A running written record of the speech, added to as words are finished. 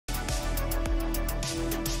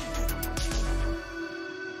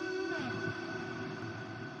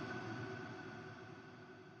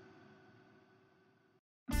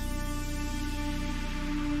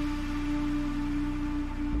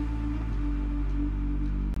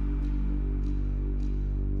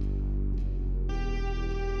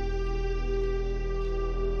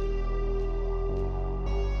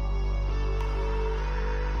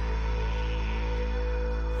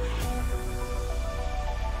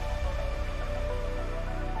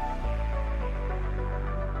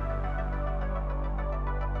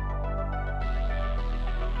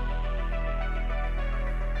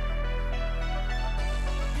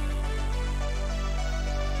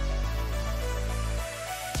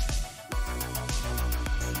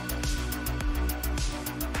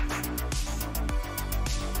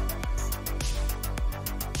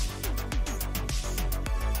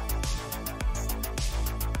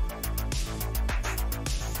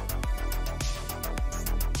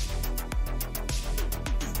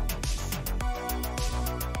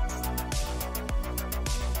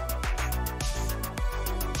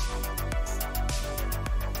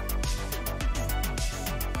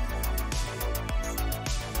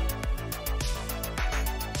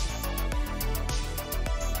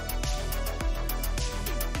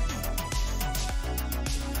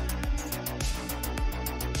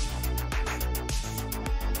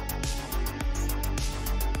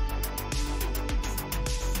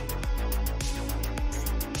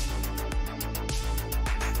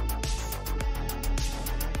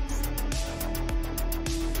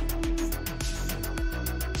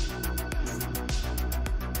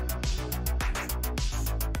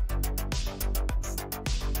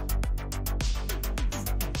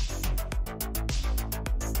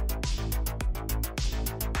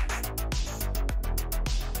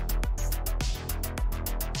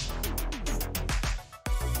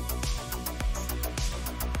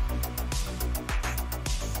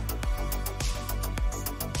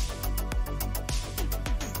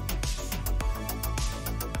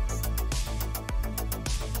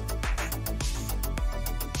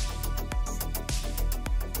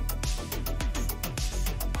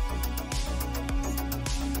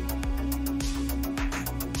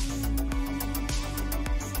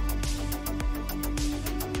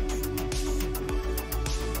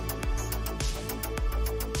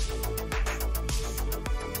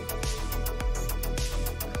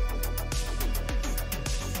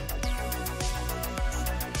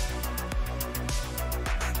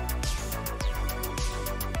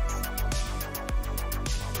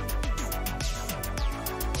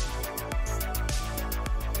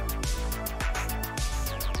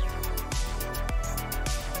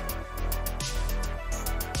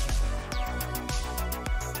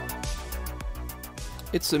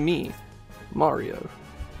It's a me, Mario.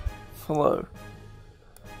 Hello.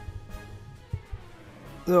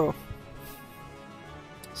 Oh.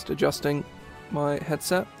 Just adjusting my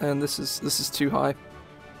headset, and this is too high.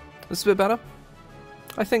 This is a bit better?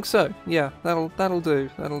 I think so. Yeah, that'll do.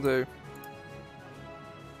 That'll do.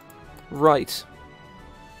 Right.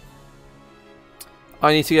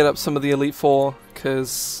 I need to get up some of the Elite Four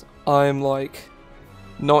because I'm like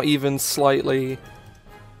not even slightly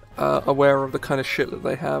aware of the kind of shit that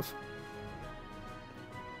they have.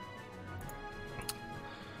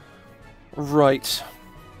 Right.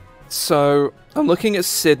 So I'm looking at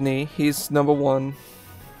Sydney. He's number 1.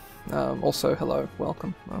 Also, hello,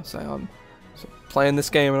 welcome. I'll say I'm playing this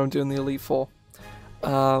game and I'm doing the Elite Four.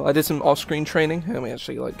 I did some off-screen training. Let me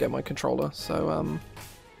actually like get my controller. So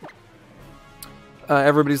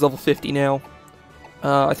everybody's level 50 now.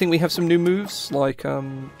 I think we have some new moves like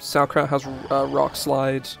Sauerkraut has Rock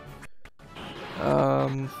Slide.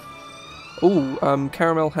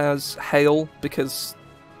 Caramel has Hail because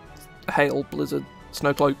Hail, Blizzard,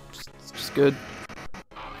 Snowcloak, it's just good.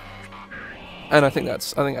 And I think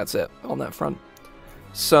that's it on that front.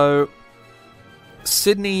 So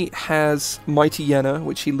Sydney has Mighty Yenna,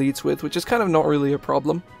 which he leads with, which is kind of not really a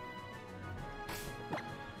problem.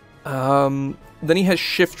 Then he has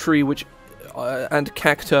Shift Tree, which and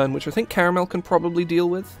Cacturn, which I think Caramel can probably deal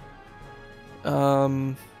with.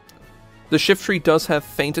 The Shift Tree does have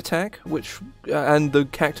Feint Attack, which and the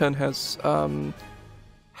Cacturn has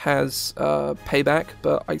Payback,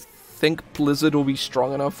 but I think Blizzard will be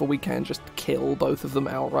strong enough where we can just kill both of them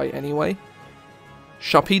outright anyway.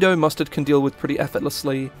 Sharpedo Mustard can deal with pretty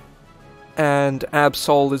effortlessly, and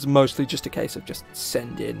Absol is mostly just a case of just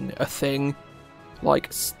send in a thing. Like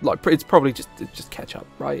it's probably just catch up,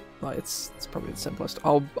 right? Like it's probably the simplest.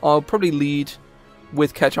 I'll probably lead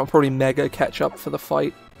with catch up. I'll probably mega catch up for the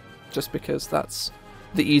fight, just because that's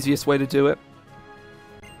the easiest way to do it.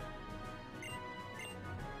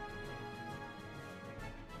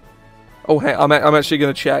 Oh hey, I'm actually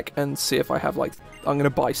gonna check and see if I have like I'm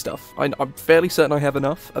gonna buy stuff. I'm fairly certain I have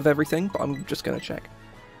enough of everything, but I'm just gonna check.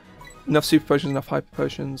 Enough super potions, enough hyper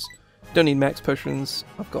potions. Don't need max potions.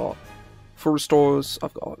 I've got full restores.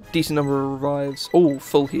 I've got a decent number of revives. Oh,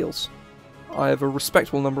 full heals. I have a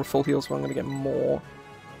respectable number of full heals, but I'm gonna get more.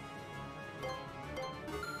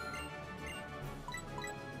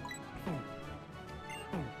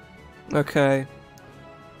 Okay.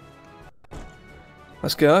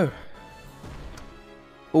 Let's go.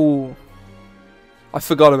 Ooh. I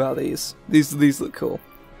forgot about these. These look cool.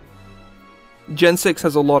 Gen 6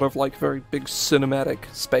 has a lot of like very big cinematic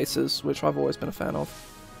spaces, which I've always been a fan of.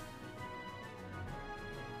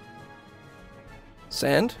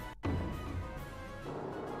 Sand?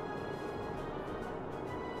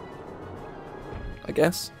 I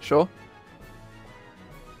guess, sure.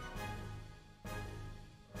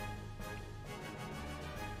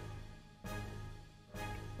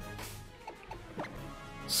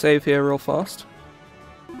 Save here real fast.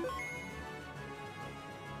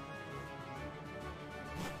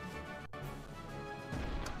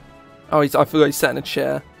 Oh, I forgot he sat in a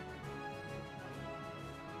chair.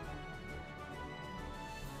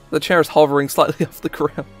 The chair is hovering slightly off the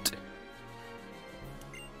ground.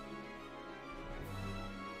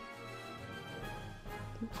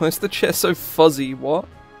 Why is the chair so fuzzy? What?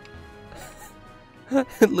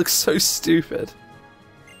 It looks so stupid.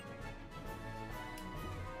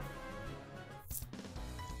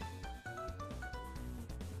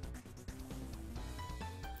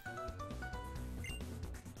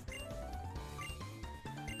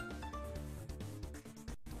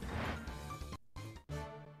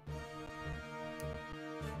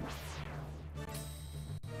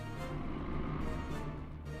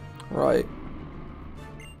 Right.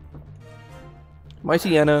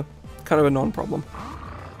 Mighty Yenna, kind of a non-problem.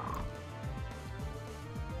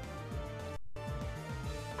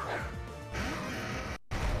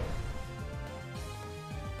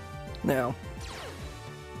 Now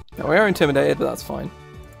we are intimidated, but that's fine.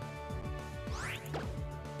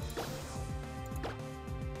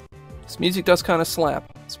 This music does kind of slap.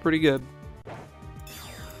 It's pretty good.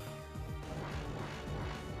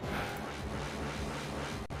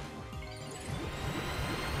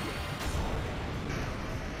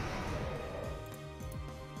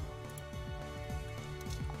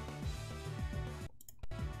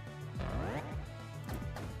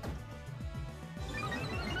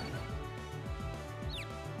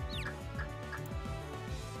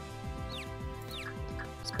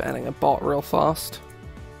 Banning a bot real fast.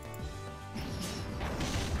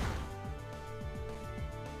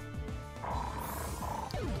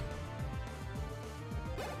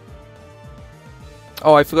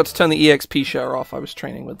 Oh, I forgot to turn the EXP share off. I was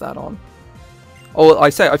training with that on. Oh, I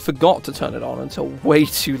say I forgot to turn it on until way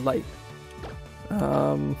too late.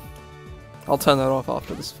 I'll turn that off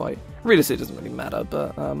after this fight. Realistically, it doesn't really matter,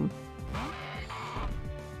 but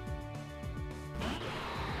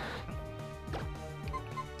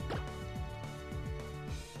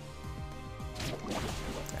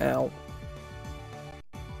ow.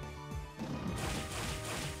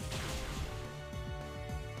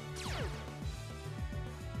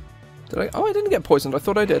 Did I? Oh, I didn't get poisoned. I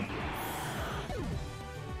thought I did.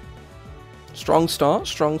 Strong start,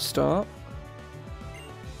 strong start.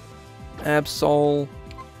 Absol.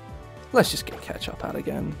 Let's just get catch up out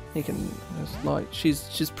again. He can, like,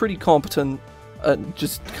 she's pretty competent at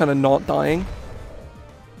just kind of not dying.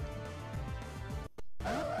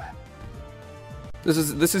 This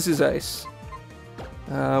is his ace,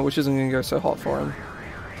 which isn't gonna go so hot for him.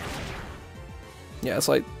 Yeah, it's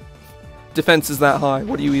like defense is that high.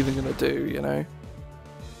 What are you even gonna do? You know.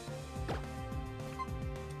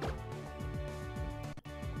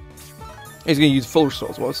 He's going to use full restore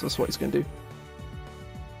as well, so that's what he's going to do.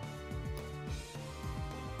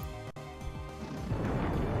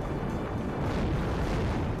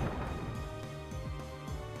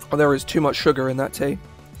 Oh, there is too much sugar in that tea.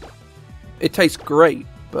 It tastes great,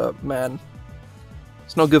 but man,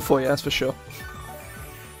 it's not good for you, that's for sure.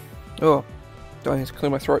 Oh, do I need to clear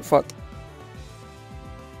my throat? Fuck.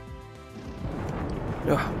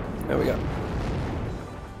 Oh, there we go.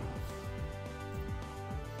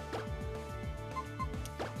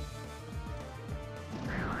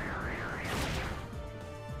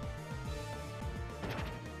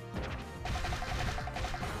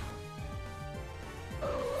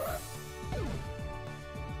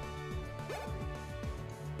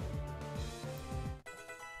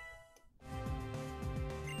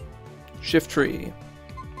 Shift tree.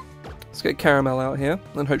 Let's get Caramel out here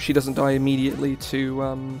and hope she doesn't die immediately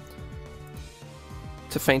to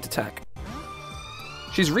feint attack.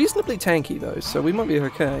 She's reasonably tanky though, so we might be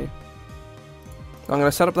okay. I'm gonna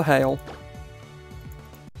set up the hail.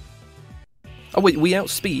 Oh wait, we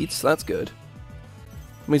outspeed, so that's good.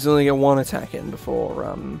 Means we only get one attack in before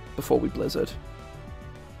we blizzard.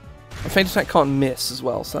 A feint attack can't miss as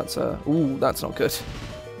well, so that's ooh, that's not good.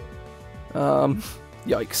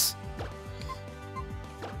 Yikes.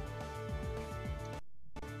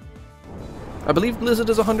 I believe Blizzard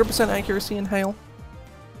has 100% accuracy in Hail.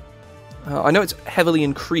 I know it's heavily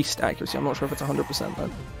increased accuracy, I'm not sure if it's 100%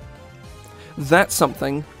 though. That's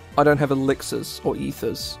something. I don't have elixirs or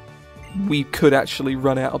ethers. We could actually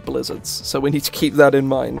run out of blizzards, so we need to keep that in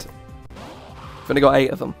mind. I've only got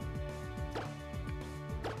 8 of them.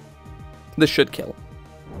 This should kill.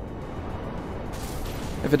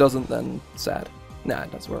 If it doesn't, then sad. Nah,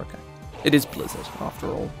 it does, we're okay. It is Blizzard, after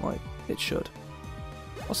all, like, it should.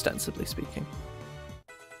 Ostensibly speaking.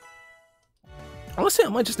 Honestly, I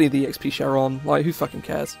might just leave the XP share on. Like, who fucking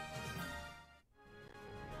cares?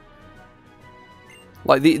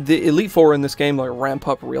 Like, the Elite Four in this game, like, ramp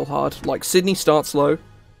up real hard. Like, Sydney starts low,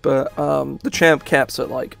 but, the champ caps at,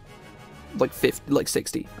 like 50, like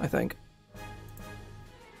 60, I think.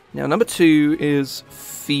 Now, number 2 is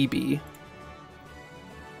Phoebe.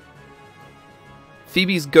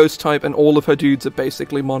 Phoebe's ghost type, and all of her dudes are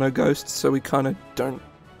basically mono ghosts, so we kind of don't...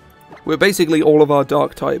 We're basically, all of our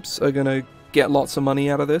dark types are gonna get lots of money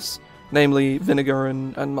out of this. Namely, Vinegar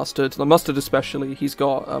and Mustard. The Mustard especially, he's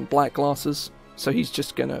got black glasses, so he's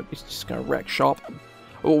just gonna wreck shop.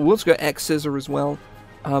 Oh, we'll also got X Scissor as well.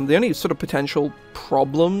 The only sort of potential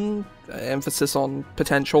problem, emphasis on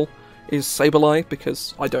potential, is Sableye,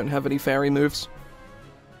 because I don't have any fairy moves.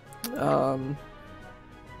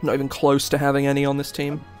 Not even close to having any on this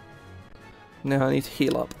team. Now I need to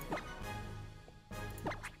heal up.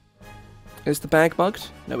 Is the bag bugged?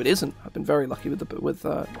 No, it isn't. I've been very lucky with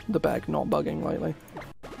the bag not bugging lately.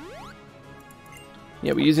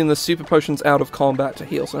 Yeah, we're using the super potions out of combat to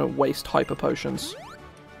heal, so I don't waste hyper potions.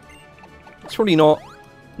 It's really not...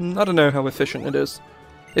 I don't know how efficient it is.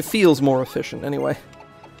 It feels more efficient, anyway.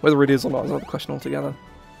 Whether it is or not is another question altogether.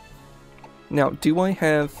 Now, do I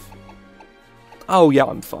have... Oh, yeah,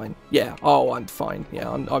 I'm fine. Yeah, oh, I'm fine. Yeah,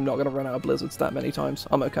 I'm not going to run out of blizzards that many times.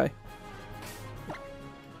 I'm okay.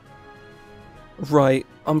 Right,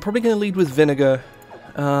 I'm probably going to lead with Vinegar.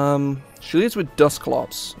 She leads with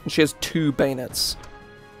Dusclops, and she has 2 Bayonets.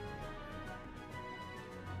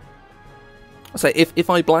 I say, if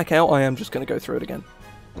I black out, I am just going to go through it again.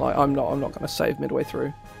 Like, I'm not going to save midway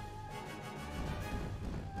through.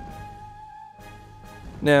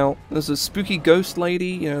 Now, there's a spooky ghost lady,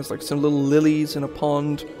 you know, there's like some little lilies in a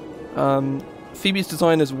pond. Phoebe's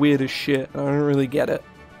design is weird as shit, I don't really get it,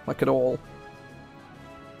 like at all.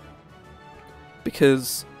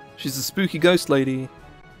 because she's a spooky ghost lady.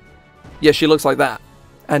 Yeah, she looks like that,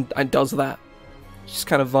 and does that. She's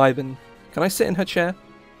kind of vibing. Can I sit in her chair?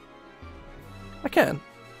 I can.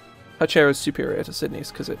 Her chair is superior to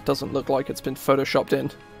Sydney's because it doesn't look like it's been photoshopped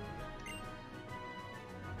in.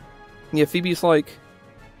 Yeah, Phoebe's like...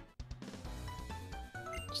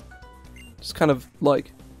 just kind of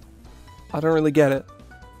like... I don't really get it.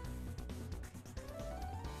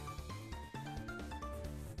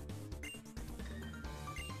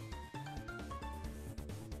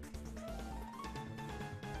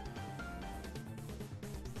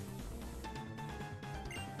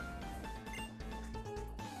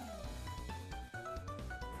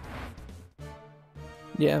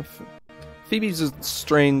 Yeah, Phoebe's a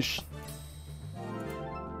strange...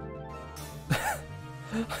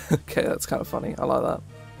 Okay, that's kind of funny. I like that.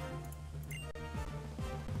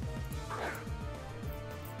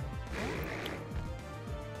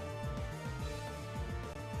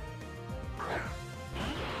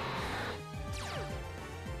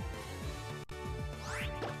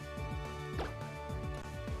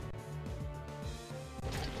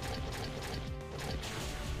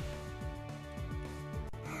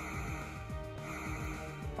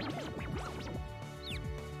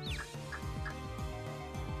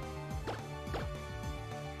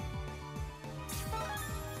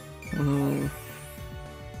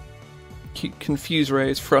 Confuse Ray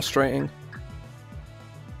is frustrating.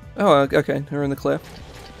 Oh, okay, we're in the clear.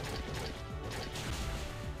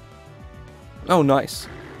 Oh, nice.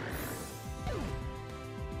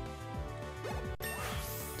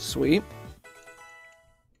 Sweet.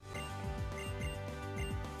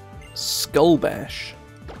 Skull Bash.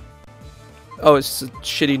 Oh, it's a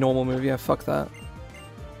shitty normal move. Yeah, fuck that.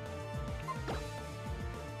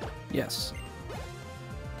 Yes.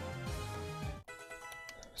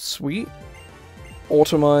 Sweet.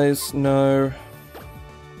 Automize, no.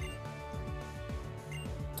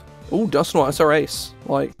 Ooh, Dusknoir, that's our ace.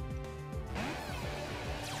 Like,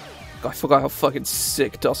 I forgot how fucking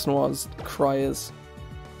sick Dusknoir's cry is.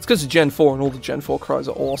 It's because of Gen 4 and all the Gen 4 cries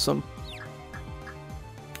are awesome.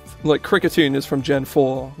 Like, Cricketune is from Gen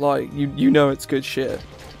 4. Like, you know it's good shit.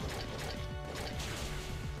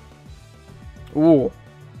 Ooh.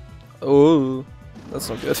 Ooh. That's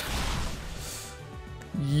not good.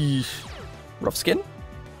 Yeesh. Rough Skin?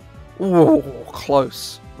 Ooh,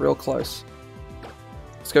 close. Real close.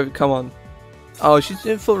 Let's go, come on. Oh, she's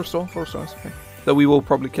in full restore. Full restore, okay. Though we will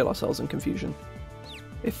probably kill ourselves in confusion.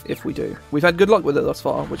 If we do. We've had good luck with it thus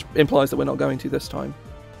far, which implies that we're not going to this time.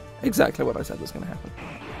 Exactly what I said was going to happen.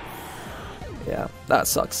 Yeah, that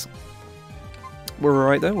sucks. We're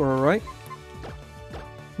alright though, we're alright.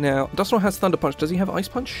 Now, Dusknoir has Thunder Punch. Does he have Ice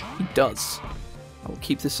Punch? He does. I'll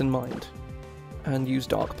keep this in mind. And use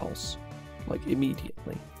Dark Pulse. Like,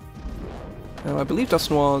 immediately. Now, I believe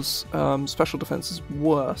Dusknoir's special defense is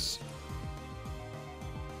worse.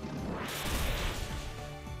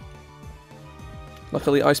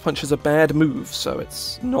 Luckily, Ice Punch is a bad move, so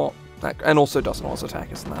it's not that... And also, Dusknoir's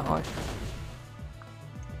attack isn't that high.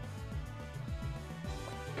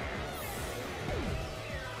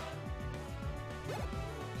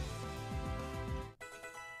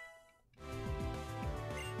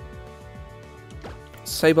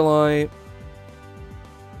 Sableye.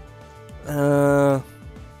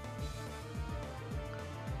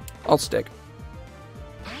 I'll stick.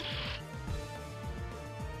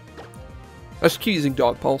 Let's keep using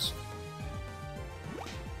Dark Pulse.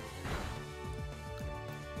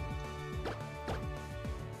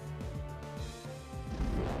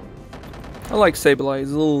 I like Sableye.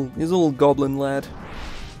 He's a little goblin lad.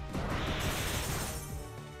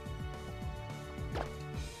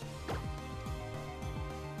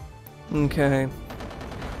 Okay.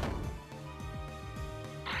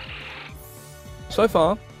 So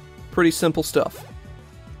far, pretty simple stuff.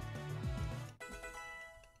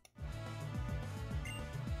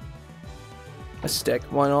 A stick,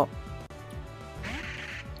 why not?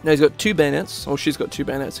 Now he's got 2 bayonets, or she's got 2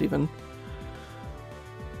 bayonets even.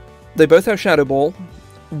 They both have Shadow Ball.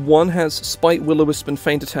 One has Spite, Will-O-Wisp, and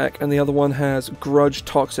Feint Attack, and the other one has Grudge,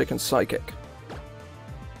 Toxic, and Psychic.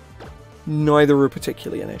 Neither are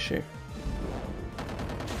particularly an issue.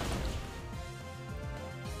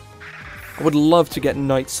 I would love to get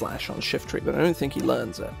Night Slash on Shiftry, but I don't think he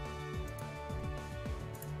learns it.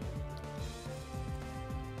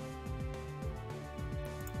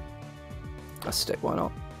 A stick, why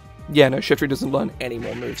not? Yeah, no, Shiftry doesn't learn any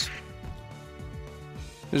more moves.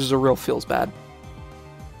 This is a real feels bad.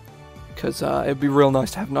 Because it'd be real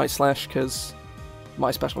nice to have Night Slash, because my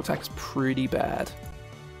special attack is pretty bad.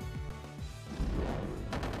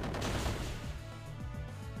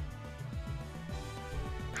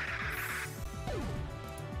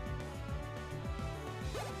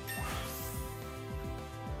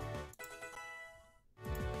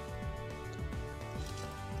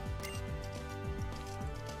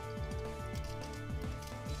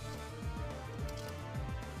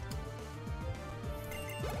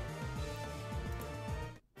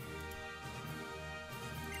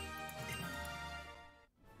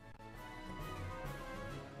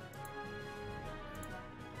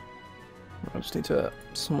 I just need to...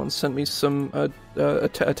 Someone sent me some... a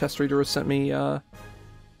test reader has sent me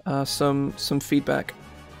some feedback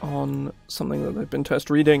on something that they've been test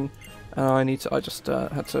reading. I just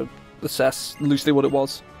had to assess loosely what it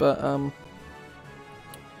was, but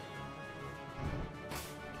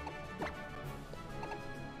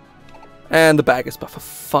and the bag is buff, for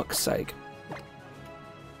fuck's sake.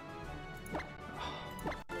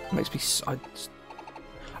 It makes me...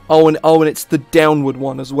 Oh, and it's the downward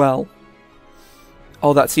one as well.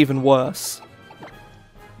 Oh, that's even worse.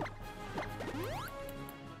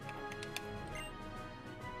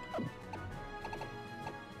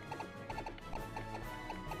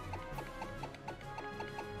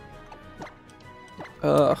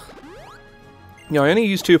 Ugh. Yeah, I only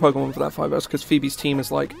used 2 Pokemon for that 5S because Phoebe's team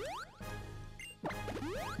is like...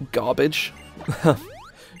 garbage.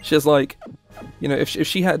 She's like... You know, if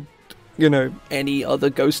she had, you know, any other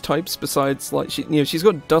ghost types besides, like, she's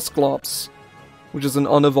got Dusclops, which is an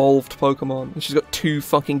unevolved Pokemon, and she's got 2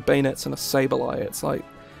 fucking Bayonets and a Sableye. It's like,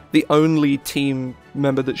 the only team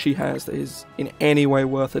member that she has that is in any way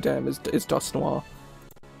worth a damn is Dusknoir.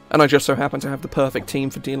 And I just so happen to have the perfect team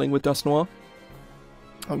for dealing with Dusknoir.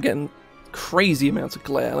 I'm getting crazy amounts of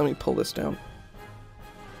glare. Let me pull this down.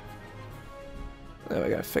 There we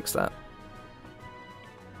go, fix that.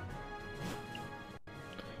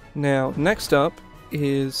 Now, next up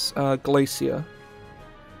is Glacier.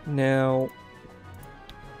 Now,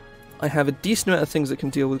 I have a decent amount of things that can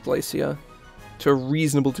deal with Glacier to a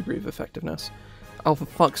reasonable degree of effectiveness. Oh, for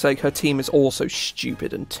fuck's sake, her team is also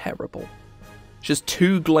stupid and terrible. She has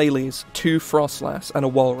 2 Glalie, 2 Frostlass, and a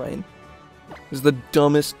Walrein. It's the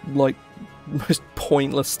dumbest, like, most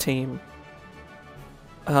pointless team.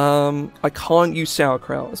 I can't use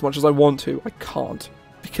Sauerkraut as much as I want to. I can't,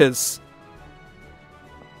 because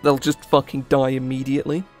they'll just fucking die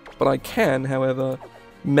immediately. But I can, however,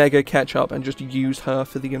 Mega catch up and just use her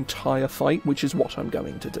for the entire fight, which is what I'm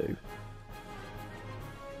going to do.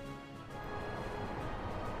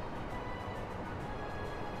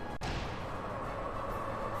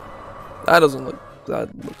 That doesn't look...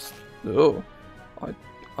 That looks... Oh.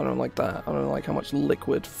 I don't like that. I don't like how much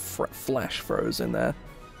liquid flash throws in there.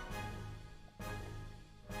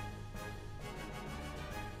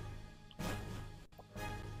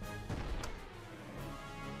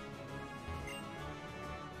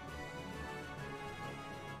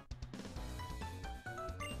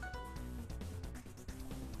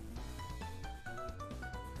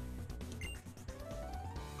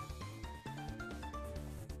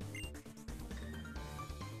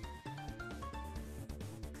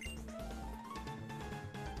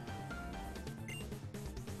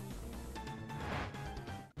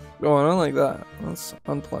 Oh, I don't like that. That's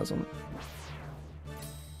unpleasant.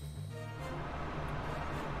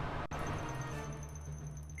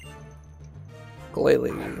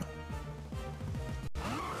 Glalie.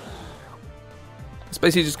 It's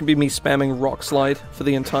basically just gonna be me spamming Rock Slide for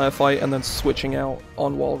the entire fight and then switching out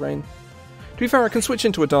on Walrein. To be fair, I can switch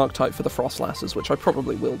into a Dark type for the Frostlasses, which I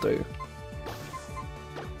probably will do.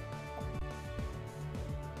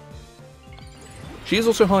 She is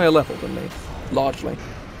also higher level than me, largely.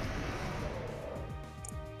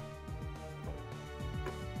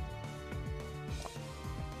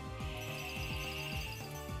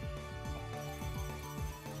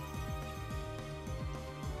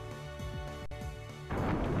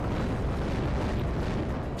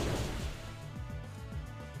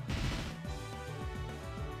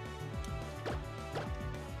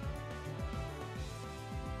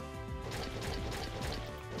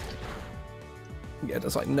 Yeah, it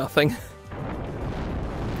does like nothing.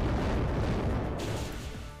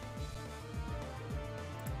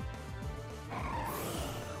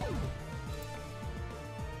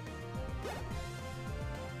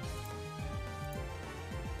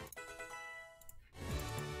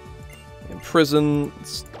 Imprison,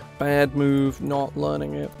 it's bad move, not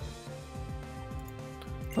learning it.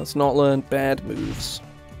 Let's not learn bad moves.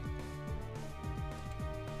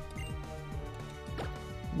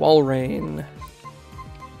 Walrein.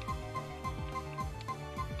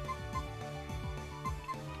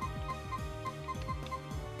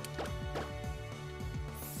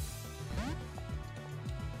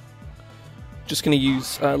 Just gonna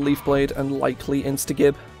use Leaf Blade and likely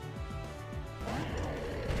Instagib.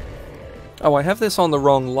 Oh, I have this on the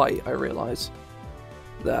wrong light, I realise.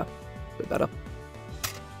 There. A bit better.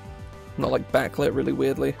 Not like backlit really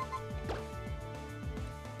weirdly.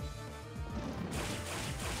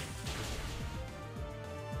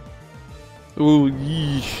 Ooh,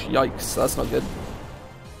 yeesh, yikes, that's not good.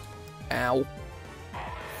 Ow.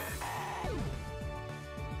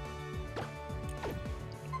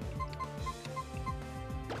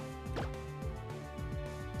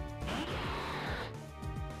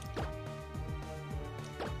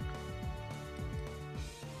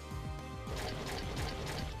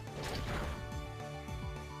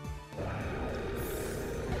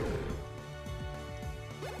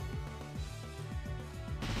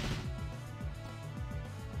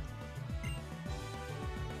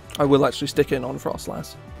 I will actually stick in on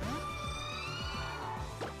Frostlass.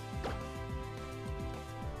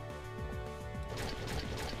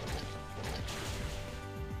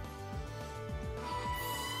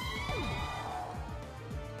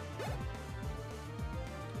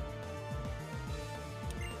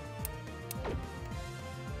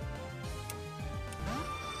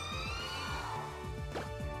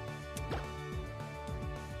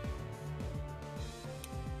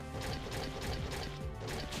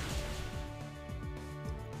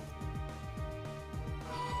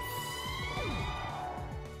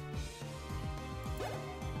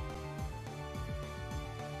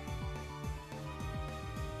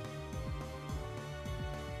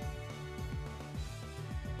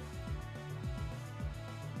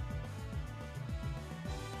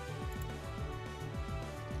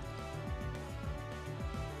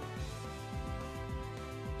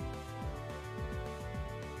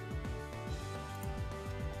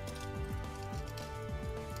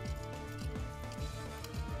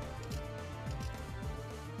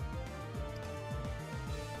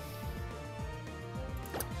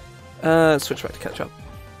 Switch back to catch up.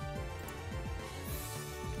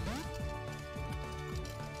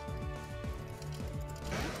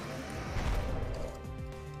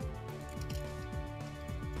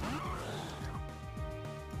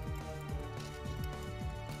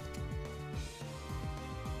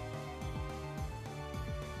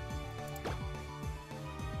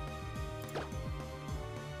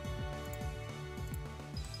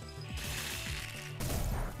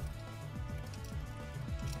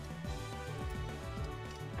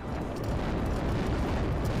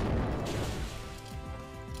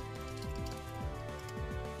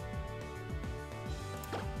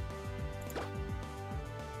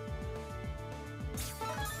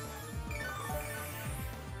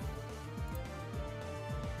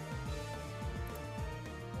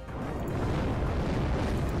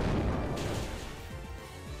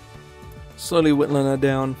 Slowly whittling her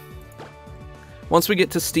down. Once we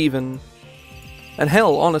get to Steven, and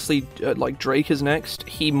hell, honestly, like Drake is next,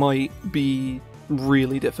 he might be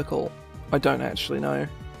really difficult. I don't actually know.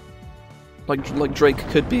 Like Drake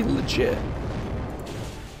could be legit.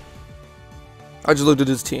 I just looked at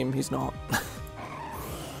his team, he's not.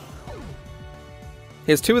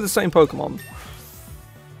 He has 2 of the same Pokemon.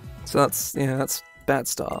 So that's, yeah, that's a bad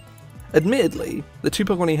start. Admittedly, the 2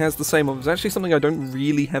 Pokemon he has the same of is actually something I don't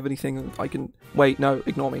really have anything I can... Wait, no,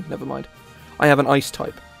 ignore me, never mind. I have an Ice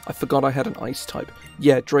type. I forgot I had an Ice type.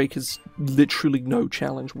 Yeah, Drake is literally no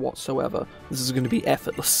challenge whatsoever. This is going to be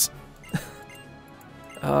effortless.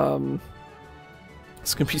 It's going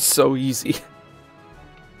to be so easy.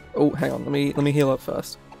 Oh, hang on, let me heal up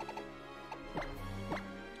first.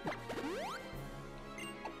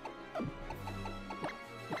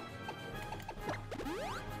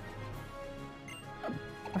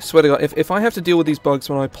 I swear to God, if I have to deal with these bugs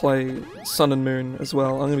when I play Sun and Moon as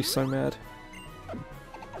well, I'm gonna be so mad.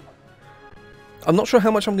 I'm not sure how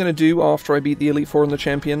much I'm gonna do after I beat the Elite Four and the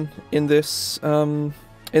Champion in this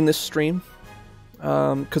stream,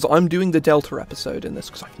 because I'm doing the Delta episode in this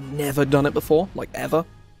because I've never done it before, like ever,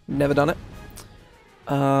 never done it.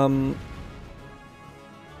 Oh,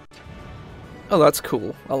 that's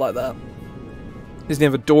cool. I like that. He doesn't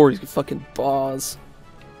have a door. He's got fucking bars.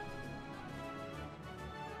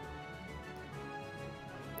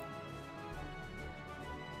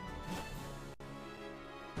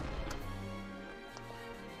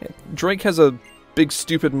 Drake has a big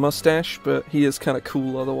stupid mustache, but he is kind of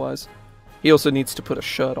cool otherwise. He also needs to put a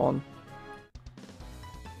shirt on.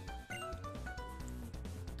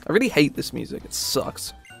 I really hate this music, it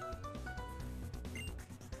sucks.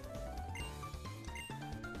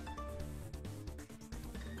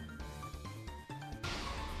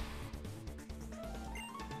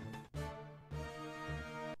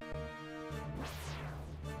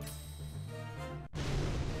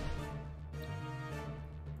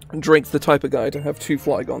 Drake's the type of guy to have 2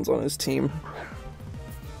 Flygons on his team.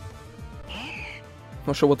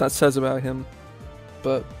 Not sure what that says about him,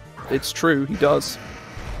 but it's true, he does.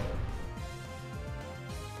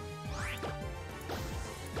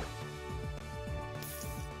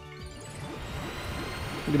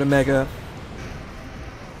 I'm gonna Mega.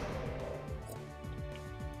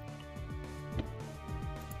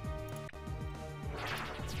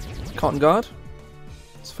 Cotton Guard.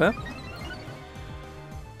 It's fair.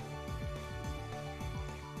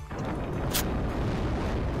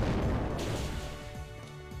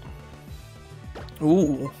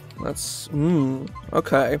 Ooh, that's...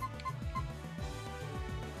 okay.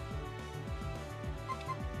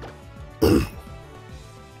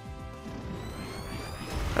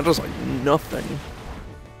 That does like nothing.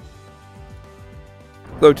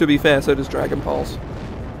 Though, to be fair, so does Dragon Pulse.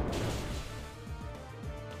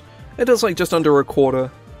 It does, like, just under a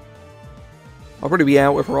quarter. I'll probably be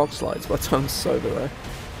out with Rock Slides by the time I'm sober, though.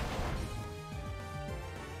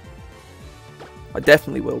 I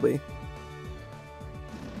definitely will be.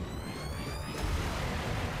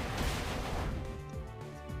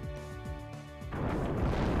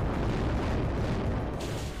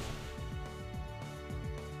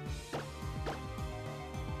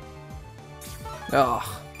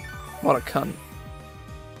 Ah, what a cunt.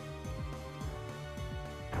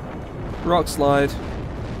 Rock Slide.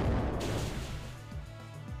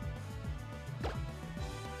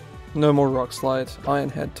 No more Rock Slide. Iron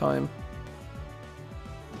Head time.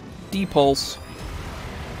 Depulse.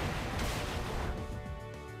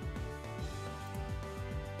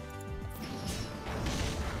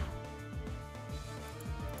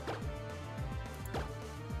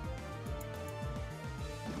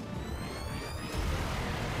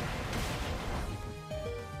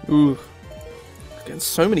 Ooh. Getting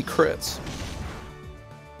so many crits.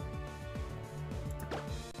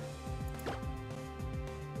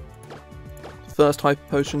 First Hyper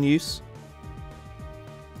Potion use.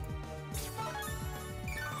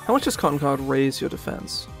 How much does Cotton Guard raise your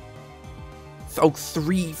defense? Oh,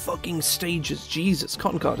 3 fucking stages. Jesus,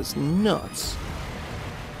 Cotton Guard is nuts.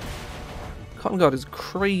 Cotton Guard is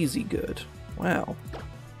crazy good. Wow.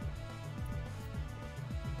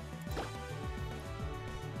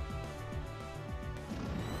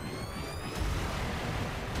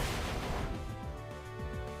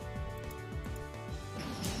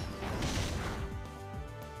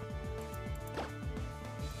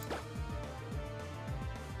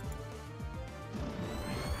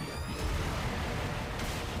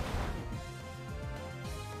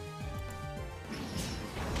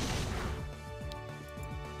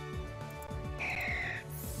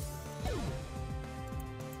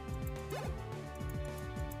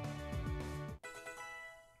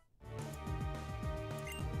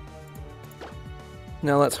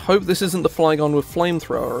 Now let's hope this isn't the Flygon with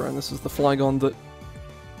Flamethrower, and this is the Flygon that...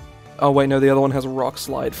 Oh wait, no, the other one has a Rock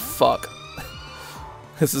Slide. Fuck.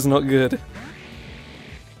 This is not good.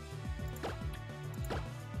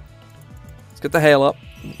 Let's get the hail up.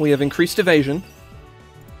 We have increased evasion.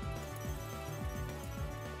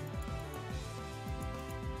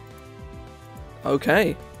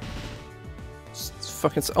 Okay. It's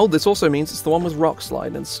fucking... Oh, this also means it's the one with Rock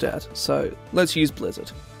Slide instead, so let's use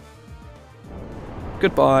Blizzard.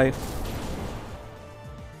 Goodbye.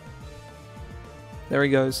 There he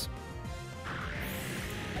goes.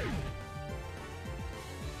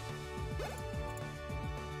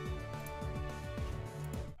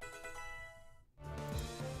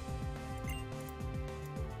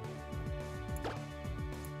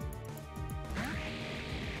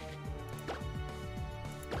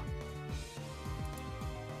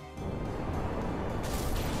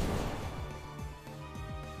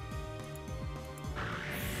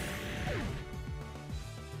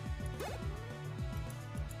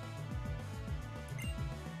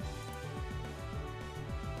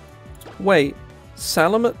 Wait,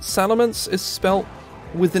 Salamence is spelt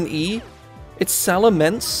with an E? It's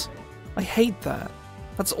Salamence? I hate that.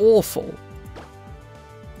 That's awful.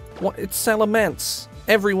 What? It's Salamence.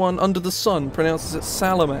 Everyone under the sun pronounces it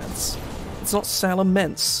Salamence. It's not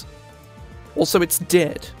Salamence. Also, it's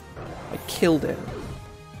dead. I killed it.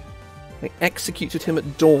 I executed him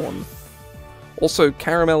at dawn. Also,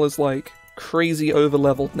 Caramel is like crazy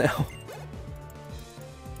over-leveled now.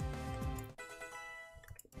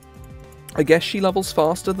 I guess she levels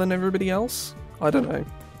faster than everybody else? I don't know.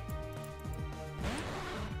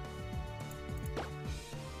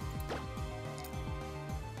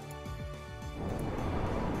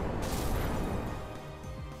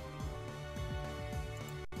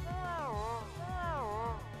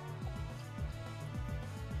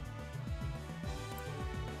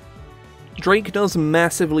 Drake does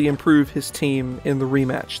massively improve his team in the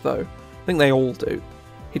rematch, though. I think they all do.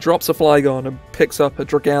 He drops a Flygon and picks up a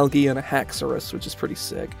Dragalge and a Haxorus, which is pretty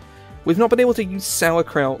sick. We've not been able to use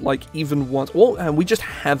Sauerkraut, like, even once. Well, and we just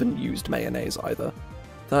haven't used Mayonnaise, either.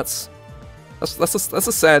 That's a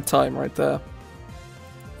sad time right there.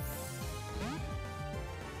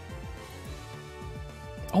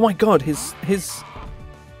 Oh my god, his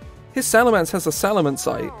Salamence has a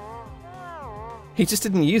Salamence. He just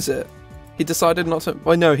didn't use it. He decided not to...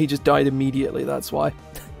 Oh no, he just died immediately, that's why.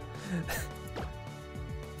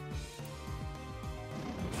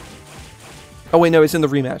 Oh wait, no, it's in the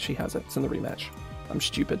rematch he has it. It's in the rematch. I'm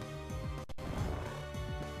stupid.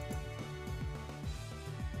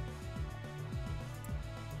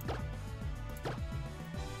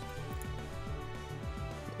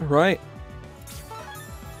 Right.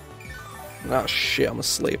 Ah, shit, I'm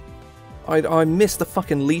asleep. I missed the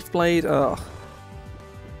fucking Leaf Blade. Ugh.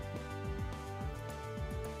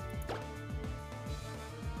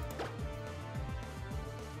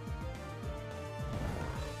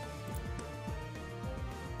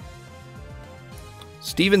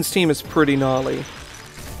 Steven's team is pretty gnarly.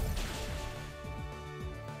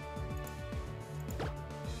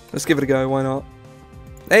 Let's give it a go, why not?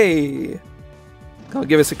 Hey! Oh,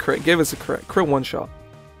 give us a crit, give us a crit. Crit one shot.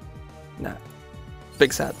 Nah.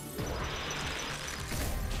 Big sad.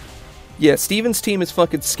 Yeah, Steven's team is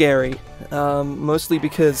fucking scary. Mostly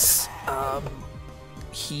because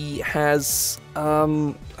he has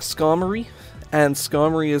Skarmory, and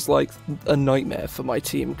Skarmory is like a nightmare for my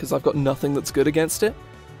team because I've got nothing that's good against it.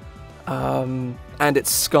 And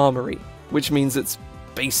it's Skarmory, which means it's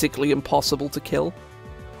basically impossible to kill.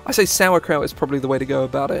 I say Sauerkraut is probably the way to go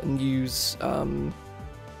about it and use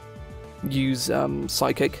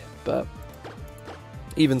Psychic, but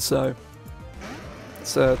even so,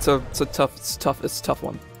 it's a tough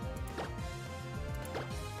one.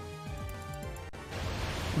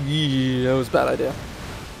 Yeah, that was a bad idea.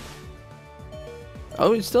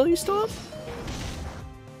 Oh, you still up?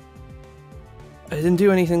 I didn't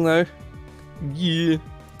do anything though. Yeah.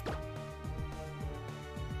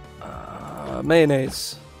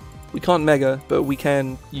 Mayonnaise. We can't Mega, but we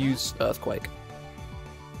can use Earthquake.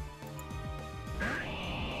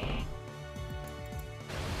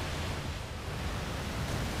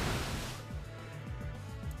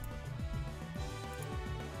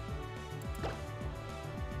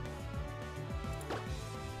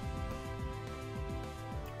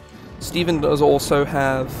 Steven does also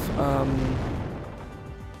have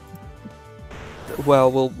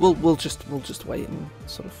well, we'll just wait and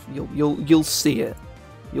sort of you'll see it.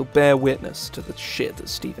 You'll bear witness to the shit that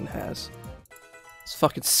Steven has. It's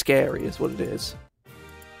fucking scary is what it is.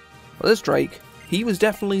 Well, there's Drake. He was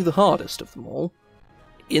definitely the hardest of them all,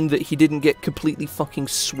 in that he didn't get completely fucking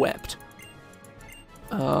swept.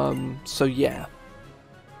 So yeah.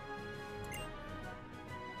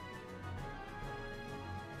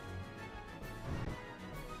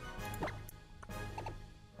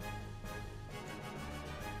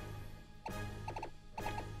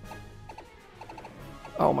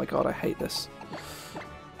 Oh my god, I hate this.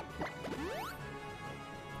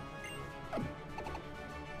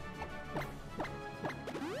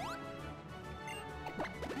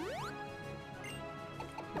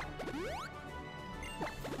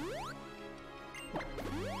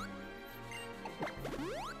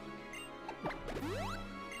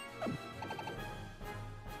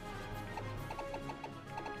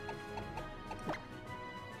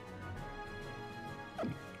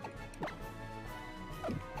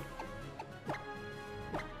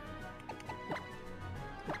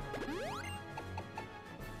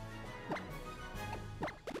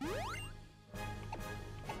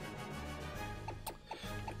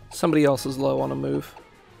 Somebody else is low on a move,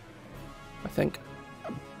 I think.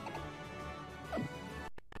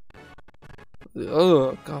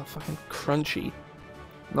 Oh god, fucking crunchy.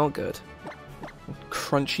 Not good.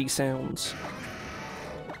 Crunchy sounds.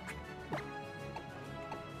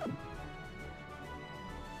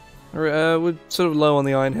 We're sort of low on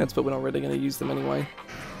the Iron Heads, but we're not really going to use them anyway.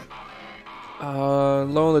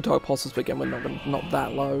 Low on the Dark Pulses, but again, we're not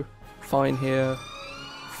that low. Fine here.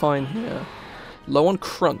 Fine here. Low on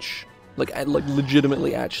Crunch. Like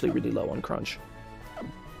legitimately actually really low on Crunch.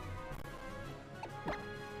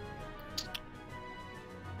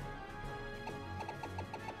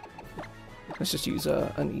 Let's just use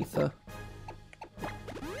an Ether.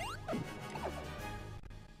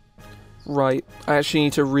 Right, I actually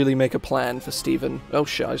need to really make a plan for Steven. Oh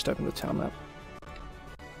shit, I just opened the town map.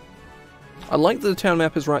 I like that the town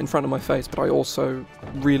map is right in front of my face, but I also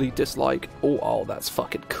really dislike... Oh, that's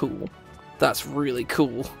fucking cool. That's really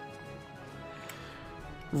cool.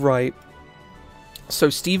 Right. So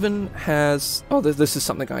Steven has... Oh, this is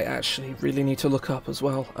something I actually really need to look up as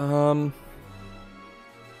well.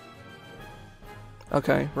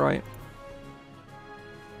 Okay, right.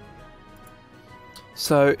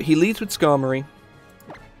 So, he leads with Skarmory.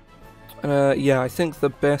 Yeah, I think the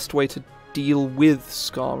best way to deal with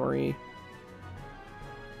Skarmory...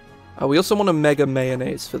 we also want a Mega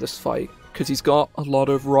Mayonnaise for this fight, because he's got a lot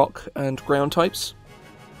of rock and ground types.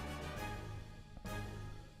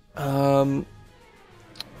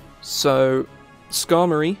 So,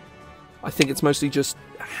 Skarmory, I think it's mostly just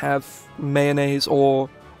have Mayonnaise, or...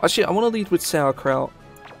 Actually, I want to lead with Sauerkraut,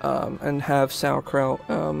 and have Sauerkraut,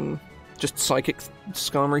 just Psychic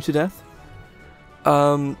Skarmory to death.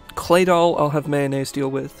 Claydol, I'll have Mayonnaise deal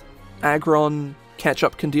with. Aggron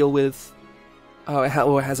Ketchup can deal with... Oh, it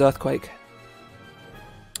has Earthquake.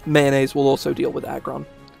 Mayonnaise will also deal with Aggron.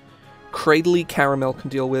 Cradley Caramel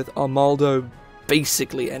can deal with. Armaldo,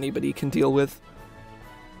 basically anybody can deal with.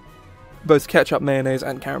 Both Ketchup, Mayonnaise,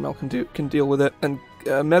 and Caramel can deal with it. And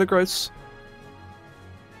Metagross,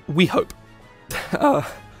 we hope.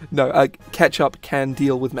 No, Ketchup can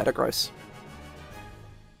deal with Metagross.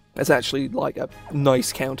 It's actually like a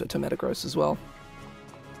nice counter to Metagross as well.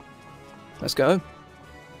 Let's go.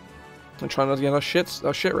 And try not to get our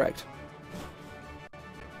shit wrecked.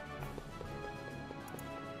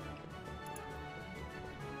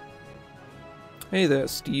 Hey there,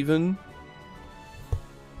 Steven.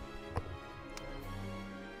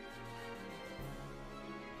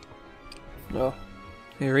 Oh,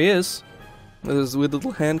 here he is. With his weird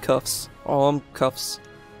little handcuffs. Arm cuffs.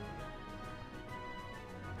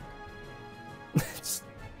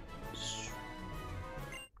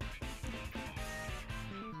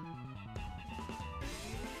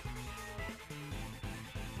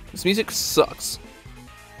 This music sucks.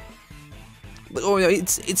 Oh,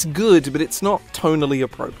 it's good, but it's not tonally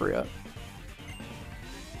appropriate.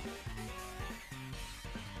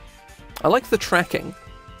 I like the tracking.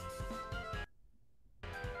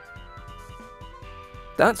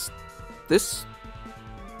 This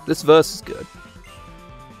verse is good.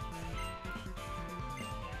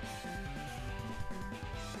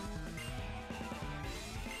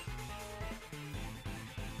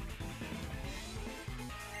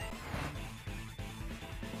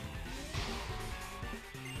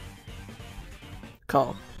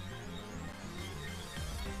 Calm.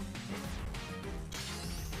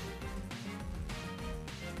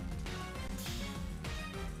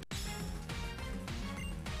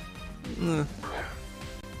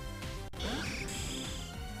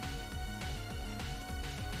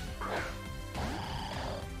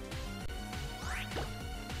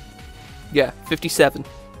 Yeah, 57.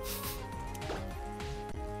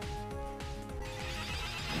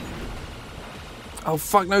 Oh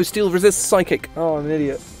fuck no, Steel resists Psychic. Oh, I'm an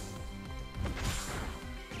idiot.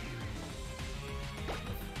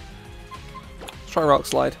 Let's try Rock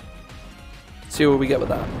Slide. See what we get with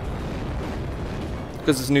that.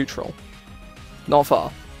 Because it's neutral. Not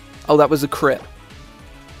far. Oh, that was a crit.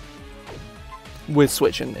 We're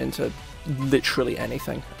switching into literally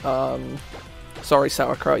anything. Sorry,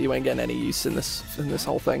 Sauerkraut, you ain't getting any use in this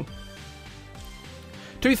whole thing.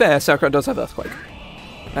 To be fair, Sauerkraut does have Earthquake,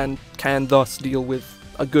 and can thus deal with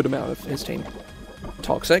a good amount of his team.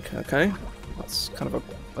 Toxic, okay. That's kind of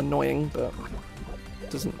annoying, but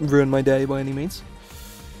doesn't ruin my day by any means.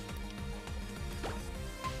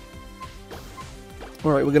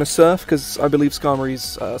 Alright, we're gonna Surf, because I believe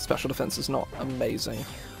Skarmory's special defense is not amazing.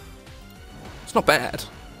 It's not bad,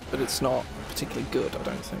 but it's not particularly good, I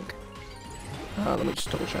don't think. Let me just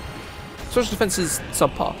double check. Special defense is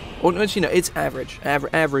subpar. Or, actually, no, it's average.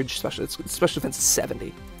 Average special. Its special defense is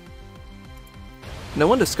 70. No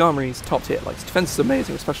wonder Skarmory's top tier. Like, its defense is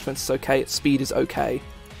amazing, its special defense is okay, its speed is okay.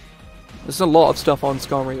 There's a lot of stuff on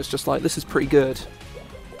Skarmory that's just like, this is pretty good.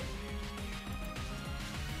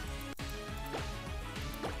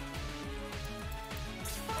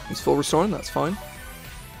 He's full restoring, that's fine.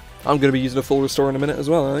 I'm going to be using a full restore in a minute as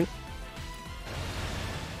well, I think.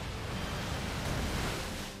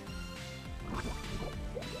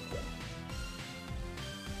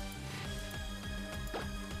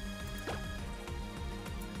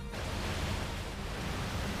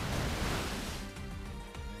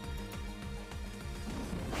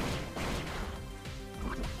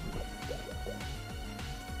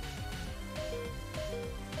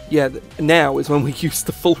 Yeah, now is when we use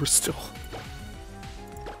the full restore.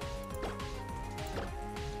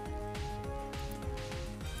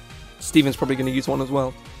 Steven's probably going to use one as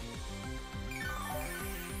well.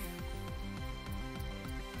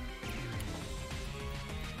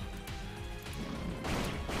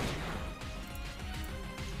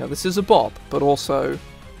 Now this is a bob, but also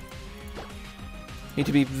need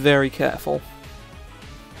to be very careful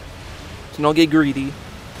to not get greedy.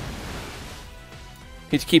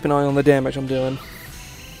 Need to keep an eye on the damage I'm doing.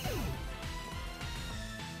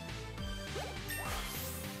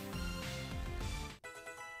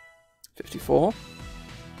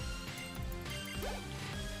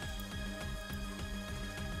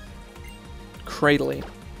 Cradley.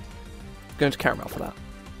 Going to Caramel for that.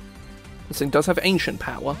 This thing does have Ancient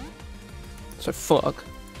Power, so fuck.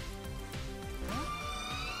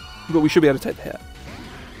 But we should be able to take the hit.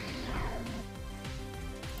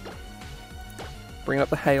 Bring up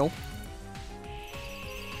the Hail.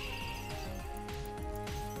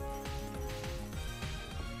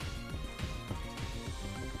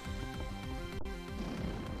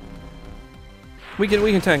 We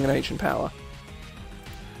can tank an ancient power.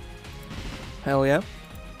 Hell yeah.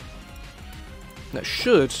 That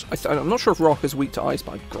should... I'm not sure if rock is weak to ice,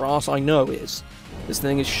 but grass I know is. This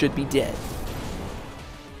thing should be dead.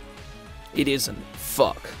 It isn't.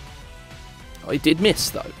 Fuck. Oh, it did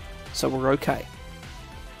miss though, so we're okay.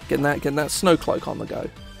 Getting that snow cloak on the go.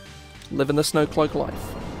 Living the snow cloak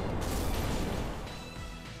life.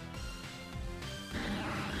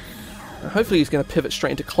 Hopefully he's going to pivot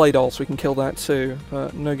straight into Claydol so we can kill that too,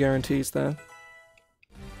 but no guarantees there.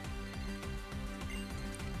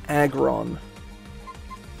 Aggron.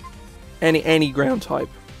 Any ground type.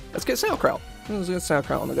 Let's get Sauerkraut. Let's get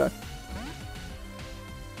Sauerkraut on the go.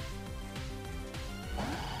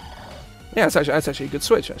 Yeah, that's actually a good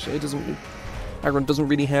switch. Actually, Aggron doesn't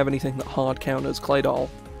really have anything that hard counters Claydol,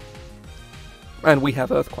 and we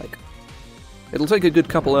have Earthquake. It'll take a good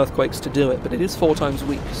couple Earthquakes to do it, but it is 4 times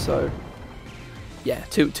weak, so yeah,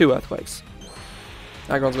 two Earthquakes.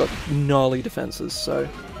 Aggron's got gnarly defenses, so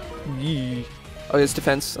yee. Oh, it's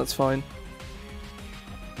defense. That's fine.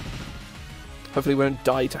 Hopefully, we won't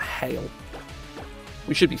die to hail.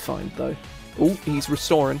 We should be fine though. Oh, he's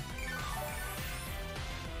restoring.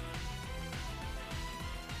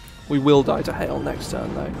 We will die to hail next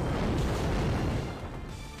turn, though.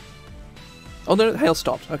 Oh no, the hail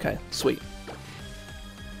stopped. Okay, sweet.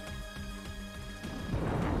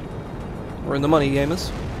 We're in the money,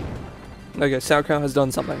 gamers. Okay, Sauerkraut has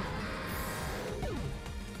done something.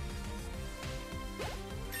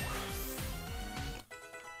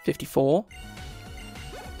 $54.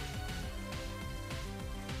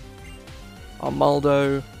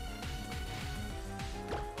 Armaldo.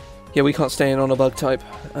 Yeah, we can't stay in on a bug type.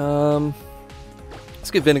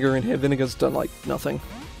 Let's get Vinegar in here. Vinegar's done like nothing.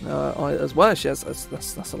 As well, yes,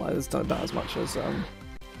 that's a lie. It's done about as much as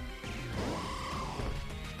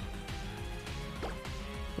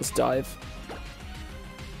let's dive.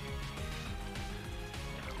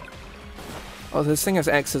 Oh, this thing has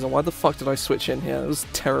X's, and why the fuck did I switch in here? It was a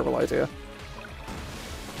terrible idea.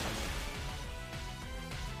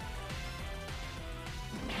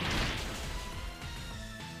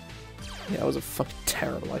 Yeah, that was a fucking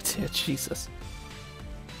terrible idea, Jesus.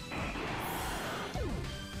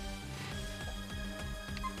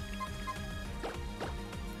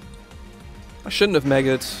 I shouldn't have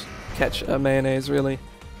megaed catch mayonnaise, really.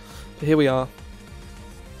 But here we are.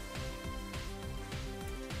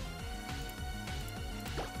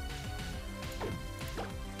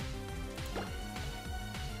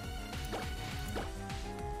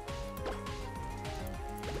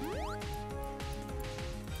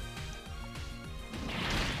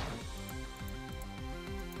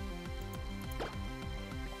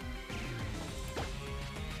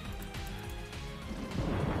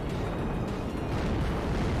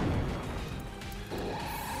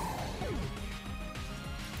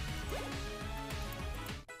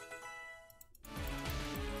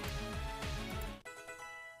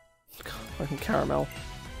 Fucking caramel.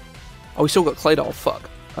 Oh, we still got Claydol. Fuck.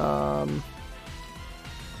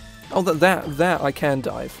 Oh, that I can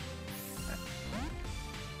dive.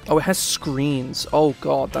 Oh, it has screens. Oh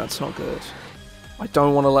god, that's not good. I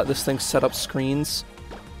don't want to let this thing set up screens.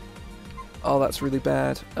 Oh, that's really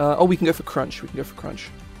bad. Oh, we can go for crunch. We can go for crunch.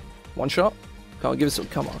 One shot? Oh, give us some.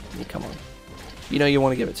 Come on, come on. You know you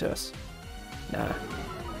want to give it to us. Nah.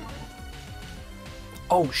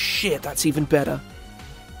 Oh shit, that's even better.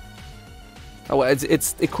 Oh, well,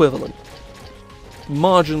 it's equivalent.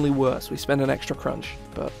 Marginally worse. We spend an extra crunch,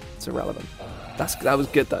 but it's irrelevant. That was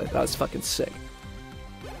good though. That was fucking sick.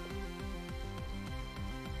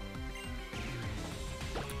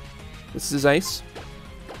 This is ace.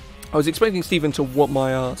 I was expecting Steven to whoop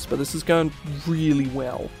my ass, but this is going really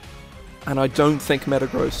well. And I don't think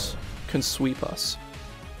Metagross can sweep us.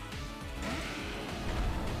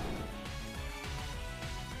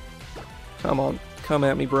 Come on. Come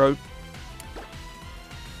at me, bro.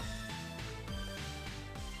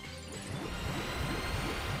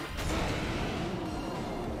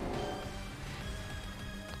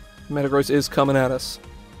 Metagross is coming at us.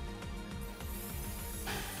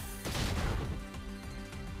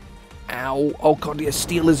 Ow. Oh god, yeah,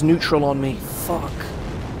 steel is neutral on me. Fuck.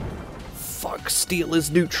 Fuck, steel is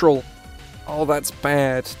neutral. Oh, that's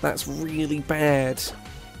bad. That's really bad.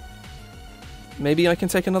 Maybe I can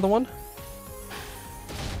take another one?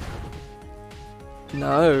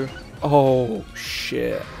 No. Oh,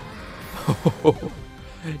 shit.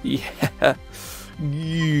 Yeah.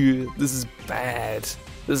 This is bad.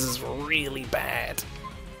 This is really bad.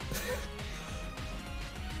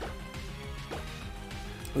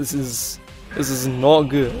 This is not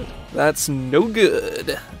good. That's no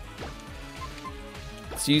good.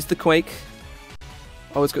 Let's use the Quake.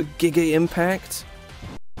 Oh, it's got Giga Impact.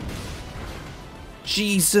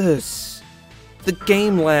 Jesus! The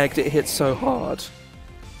game lagged, it hit so hard.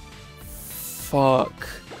 Fuck.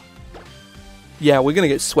 Yeah, we're gonna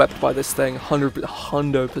get swept by this thing,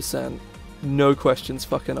 100%. No questions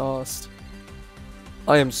fucking asked.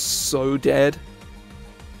 I am so dead.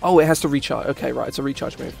 Oh, it has to recharge. Okay, right, it's a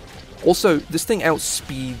recharge move. Also, this thing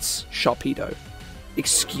outspeeds Sharpedo.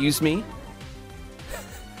 Excuse me?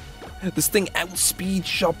 This thing outspeeds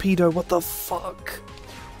Sharpedo, what the fuck?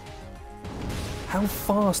 How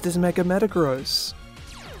fast is Mega Metagross?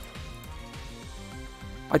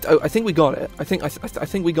 I think we got it. I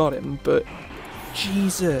think we got him, but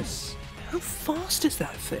Jesus, how fast is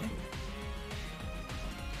that thing?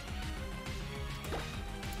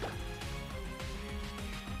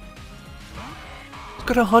 It's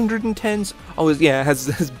got 110s. Oh, yeah, it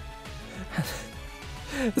has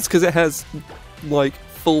it's because it has like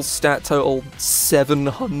full stat total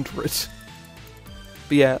 700.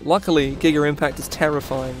 But yeah, luckily Giga Impact is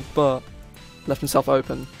terrifying, but left himself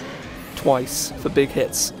open twice for big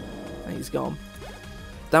hits. And he's gone.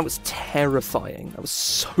 That was terrifying. That was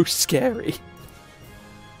so scary.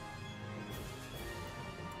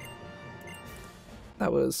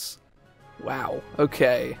 That was... wow.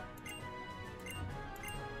 Okay.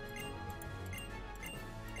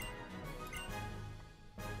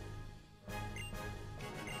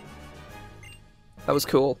 That was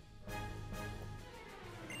cool.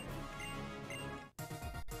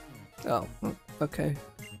 Oh, okay.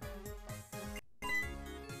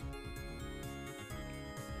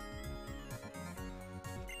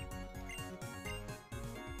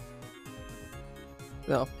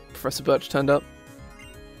 Oh, Professor Birch turned up.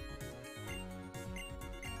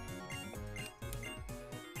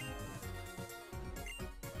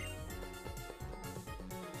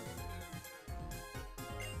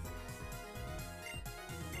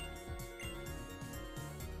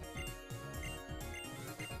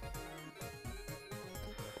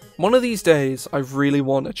 One of these days, I really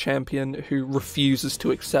want a champion who refuses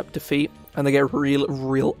to accept defeat, and they get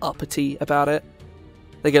real uppity about it.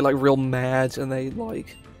 They get like real mad, and they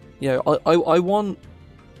like, you know, I want,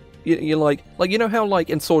 you like you know how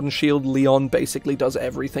like in Sword and Shield, Leon basically does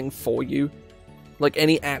everything for you. Like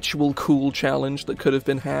any actual cool challenge that could have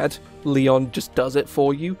been had, Leon just does it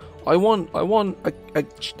for you. I want a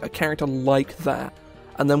character like that,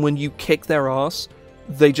 and then when you kick their ass,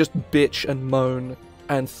 they just bitch and moan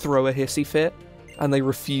and throw a hissy fit, and they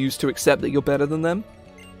refuse to accept that you're better than them.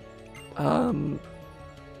 And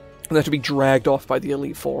they have to be dragged off by the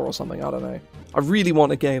Elite Four or something, I don't know. I really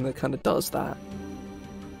want a game that kind of does that.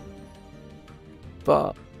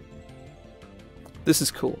 But this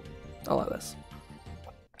is cool. I like this.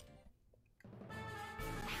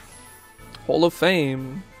 Hall of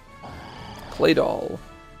Fame. Claydol.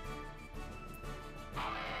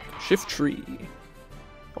 Shift Tree.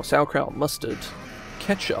 Or sauerkraut, mustard.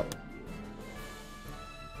 Ketchup.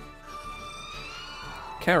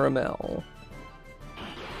 Caramel.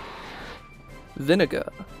 Vinegar.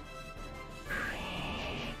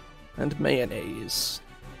 And mayonnaise.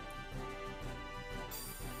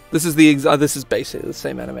 This is this is basically the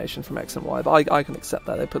same animation from X and Y, but I can accept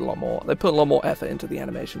that. They put a lot more effort into the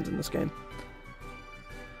animations in this game.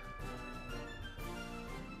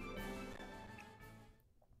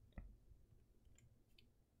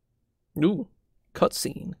 Ooh,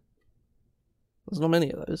 cutscene. There's not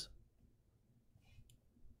many of those.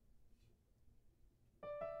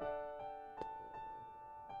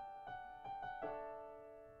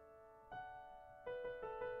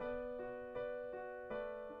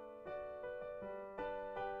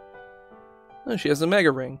 Oh, she has a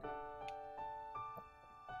Mega Ring.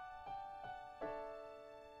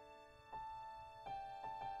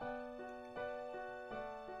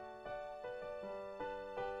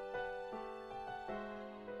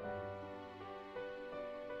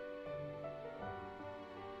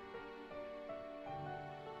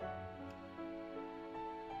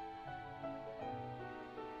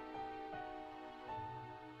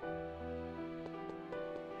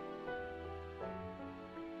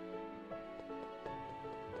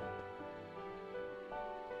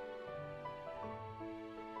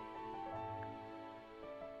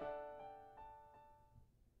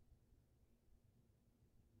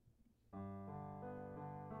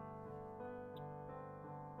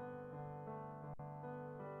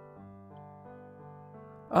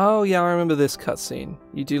 Oh yeah, I remember this cutscene.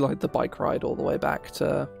 You do like the bike ride all the way back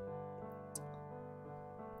to...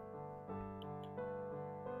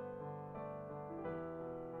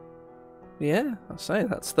 Yeah, I'll say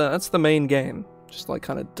that's the main game. Just like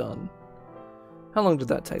kind of done. How long did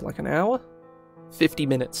that take? Like an hour? 50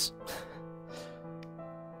 minutes.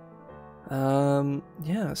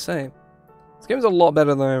 Yeah, same. This game is a lot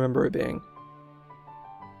better than I remember it being.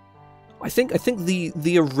 I think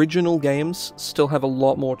the original games still have a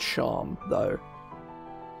lot more charm, though.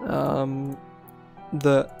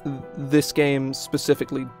 This game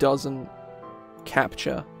specifically doesn't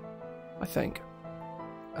capture, I think.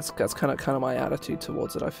 That's kind of my attitude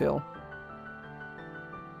towards it, I feel.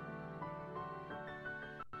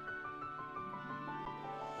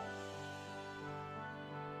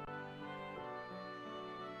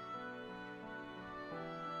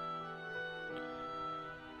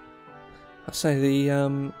 I say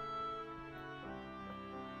the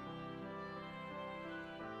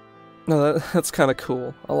no, that's kind of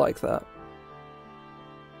cool. I like that.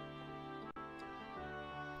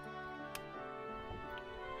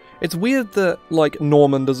 It's weird that, like,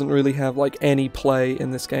 Norman doesn't really have, like, any play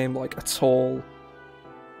in this game, like, at all.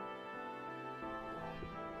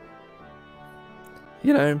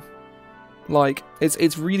 You know? Like,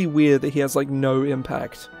 it's really weird that he has, like, no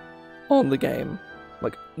impact on the game.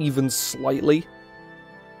 Like, even slightly.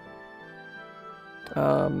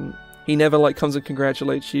 He never, like, comes and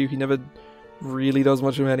congratulates you. He never really does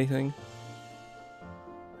much of anything.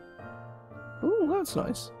 Ooh, that's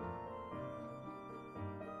nice.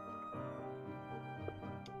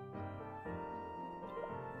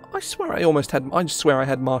 I swear I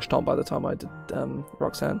had Marshtomp by the time I did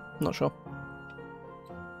Roxanne. I'm not sure.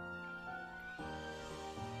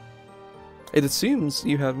 It assumes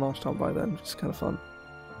you had Marshtomp by then, which is kind of fun.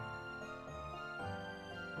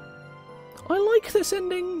 I like this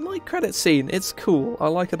ending, like, credit scene. It's cool. I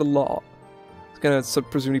like it a lot. It's gonna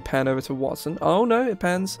presumably pan over to Watson. Oh no, it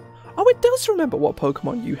pans. Oh, it does remember what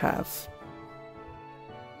Pokemon you have.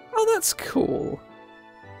 Oh, that's cool.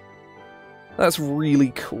 That's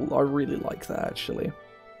really cool. I really like that, actually.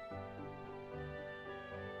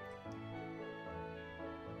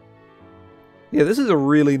 Yeah, this is a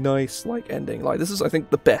really nice, like, ending. Like, this is, I think,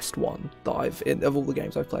 the best one that of all the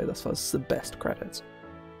games I've played thus far. This is the best credits.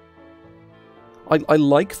 I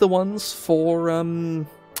like the ones for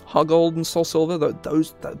Hargold and Soul Silver.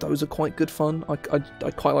 Those are quite good fun. I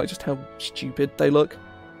quite like just how stupid they look.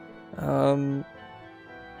 I'm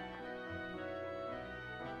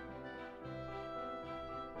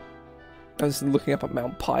just looking up at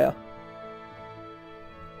Mount Pyre.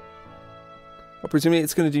 Well, presumably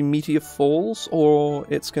it's going to do Meteor Falls, or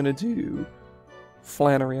it's going to do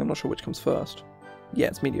Flannery. I'm not sure which comes first. Yeah,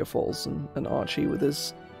 it's Meteor Falls, and Archie with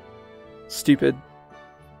his stupid...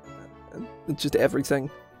 just everything.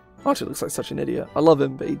 Archie looks like such an idiot. I love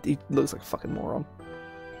him, but he looks like a fucking moron.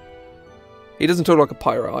 He doesn't talk like a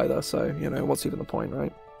pirate either, so, you know, what's even the point,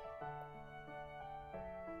 right?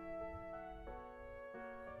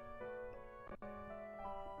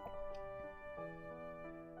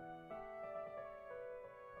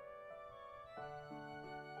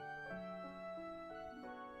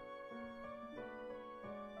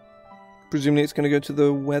 Presumably it's going to go to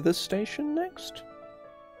the weather station next?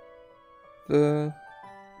 Oh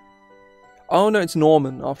no, it's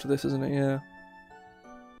Norman after this, isn't it? Yeah.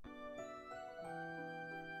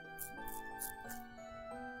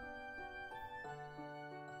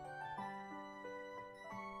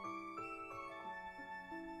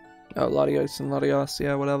 Oh, Latios and Latios,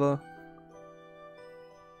 yeah, whatever.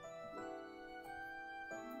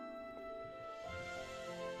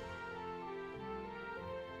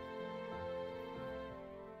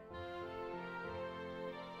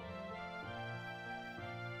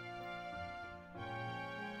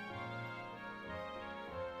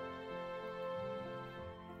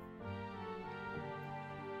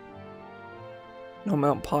 No,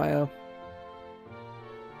 Mount Pyre.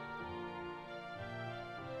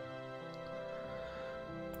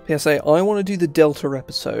 PSA, I want to do the Delta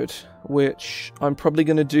episode, which I'm probably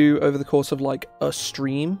going to do over the course of, like, a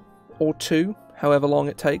stream or two, however long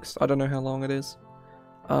it takes. I don't know how long it is.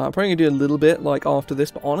 I'm probably going to do a little bit, like, after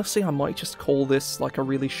this, but honestly, I might just call this, like, a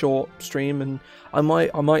really short stream, and I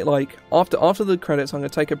might like, after the credits, I'm going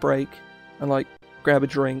to take a break and, like, grab a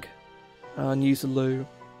drink and use the loo.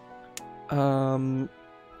 And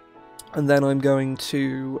then I'm going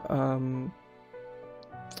to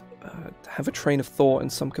have a train of thought in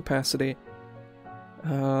some capacity.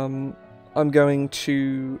 I'm going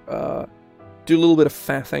to do a little bit of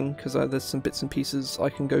faffing, because there's some bits and pieces I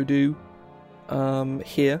can go do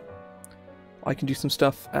here. I can do some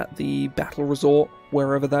stuff at the Battle Resort,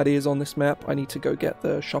 wherever that is on this map. I need to go get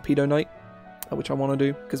the Sharpedo Knight, which I want to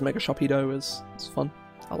do, because Mega Sharpedo is fun.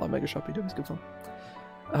 I like Mega Sharpedo, it's good fun.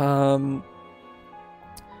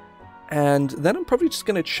 And then I'm probably just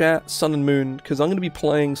going to chat Sun and Moon, because I'm going to be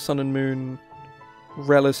playing Sun and Moon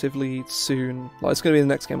relatively soon. Like, it's going to be the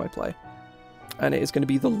next game I play. And it is going to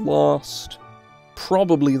be the last,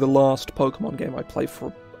 probably the last Pokemon game I play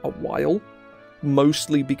for a while.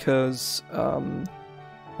 Mostly because I'm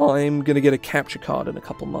going to get a capture card in a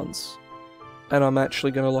couple months. And I'm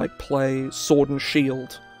actually going to, like, play Sword and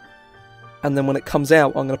Shield. And then when it comes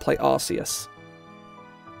out, I'm going to play Arceus.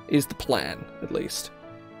 Is the plan, at least.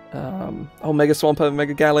 Oh, Mega Swampert,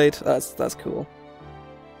 Mega Gallade, that's cool.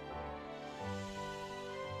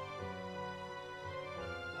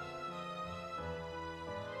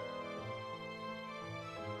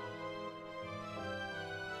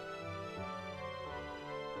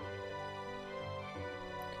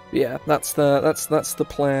 Yeah, that's the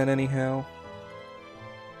plan anyhow.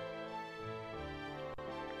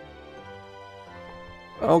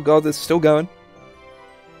 Oh god, it's still going.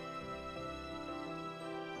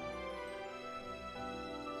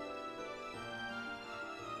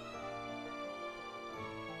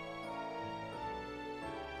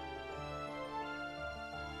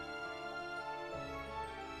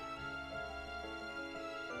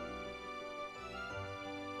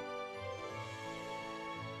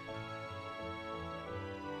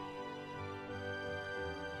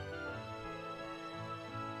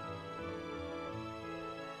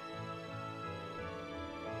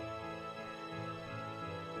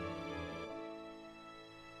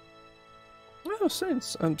 Oh,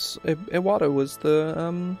 since Iwata was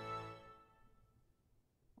the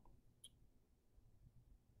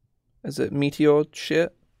is it Meteor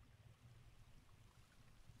shit?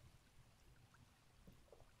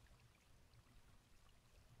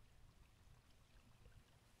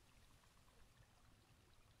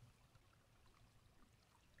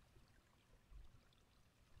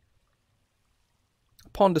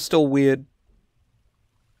 Pond is still weird.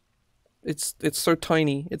 It's so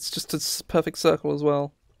tiny. It's just a perfect circle as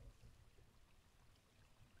well.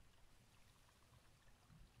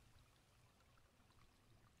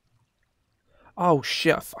 Oh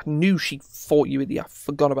shit, I knew she fought you with you. I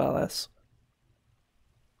forgot about this.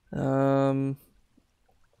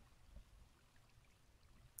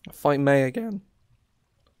 Fight May again.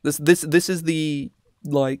 This is the,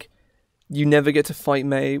 like, you never get to fight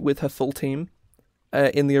May with her full team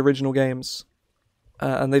in the original games.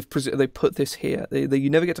 And they put this here. You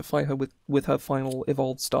never get to fight her with her final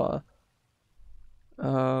evolved star.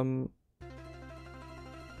 I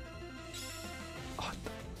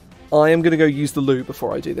am going to go use the loo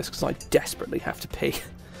before I do this, because I desperately have to pee.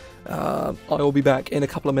 I will be back in a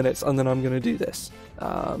couple of minutes, and then I'm going to do this.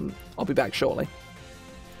 I'll be back shortly.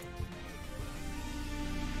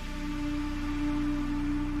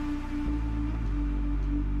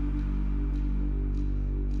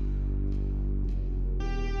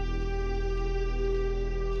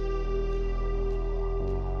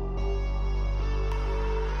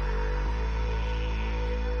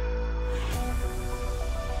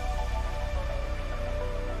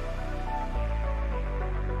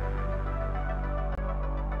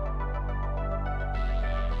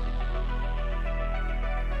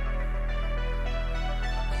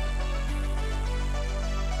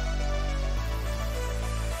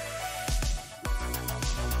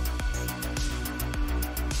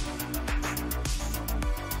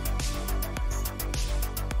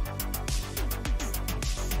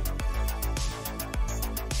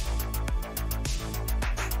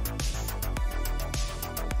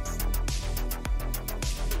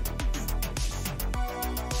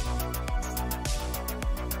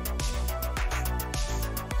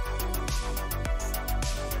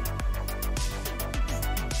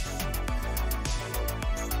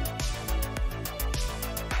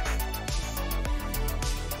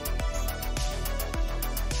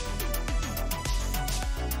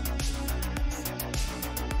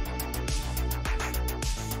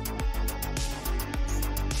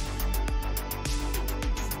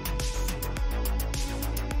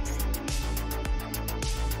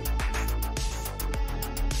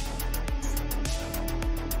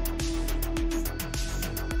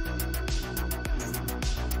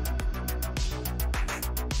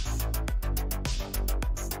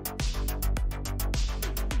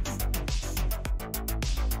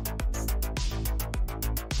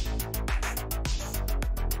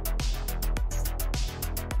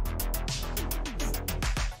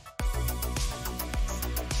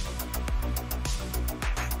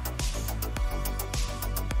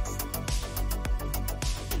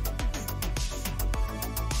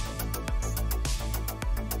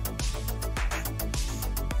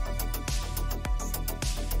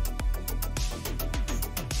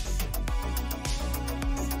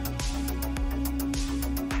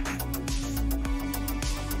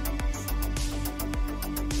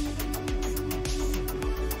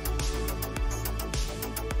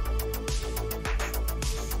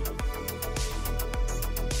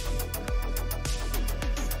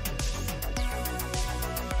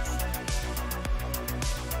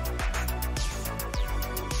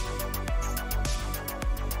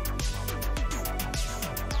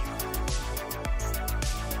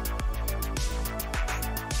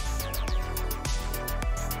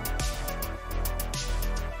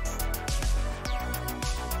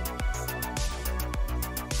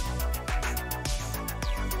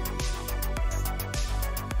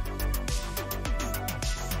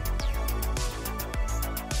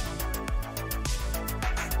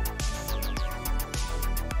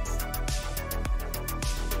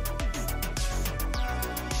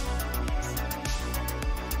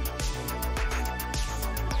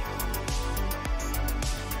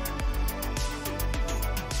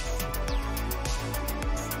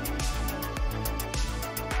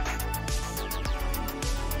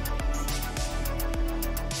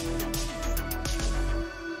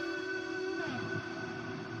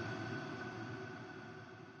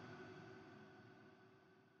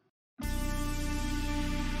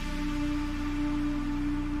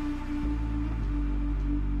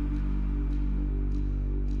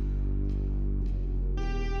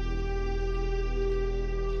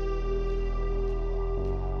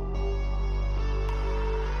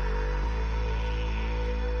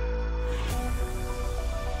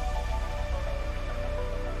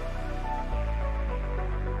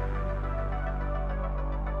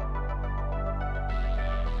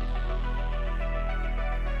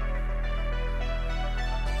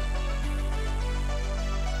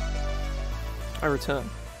 I return.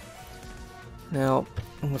 Now,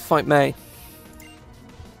 I'm gonna fight May.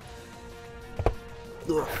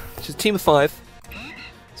 She's a team of 5.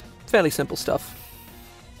 It's fairly simple stuff.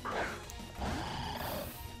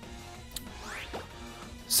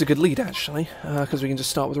 This is a good lead, actually, because we can just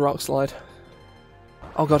start with Rock Slide.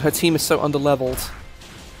 Oh god, her team is so underleveled.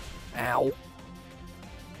 Ow.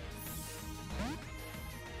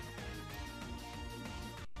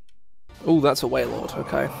 Oh, that's a Wailord,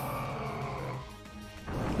 okay.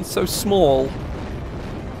 He's so small.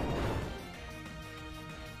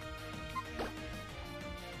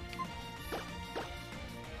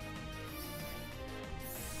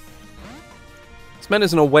 This man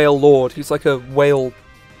isn't a whale lord, he's like a whale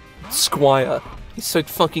squire. He's so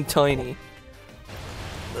fucking tiny.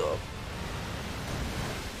 Ugh.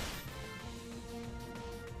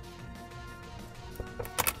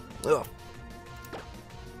 Ugh.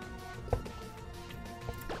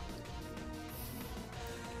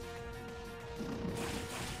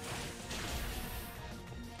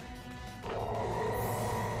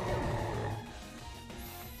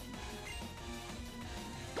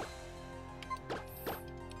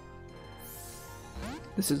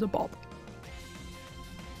 This is a bob.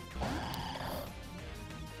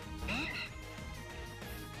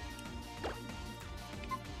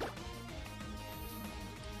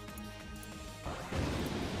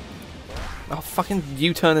 Oh, fucking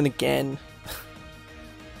U-turning again.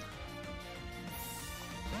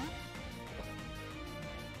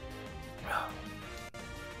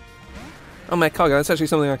 Oh, my cargo, that's actually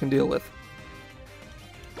something I can deal with.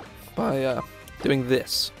 By, doing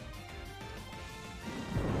this.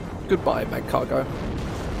 Goodbye, Mag Cargo.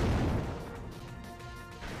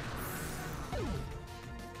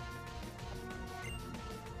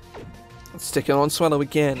 Let's stick it on Swallow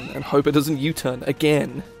again and hope it doesn't U-turn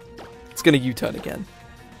again. It's gonna U-turn again.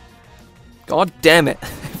 God damn it!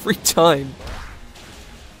 Every time.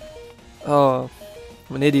 Oh,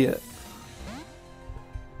 I'm an idiot.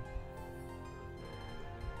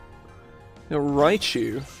 Now,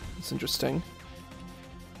 Raichu. That's interesting.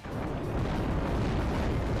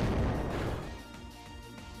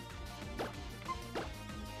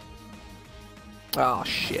 Oh,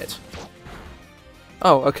 shit.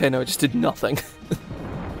 Oh, okay, no, it just did nothing.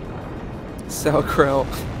 Sauerkraut.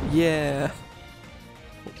 Yeah.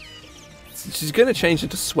 She's gonna change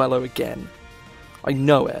into Swallow again. I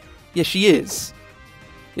know it. Yeah, she is.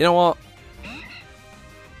 You know what?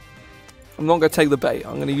 I'm not gonna take the bait.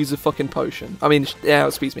 I'm gonna use a fucking potion. I mean, yeah,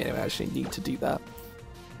 it speeds me anyway. I actually need to do that.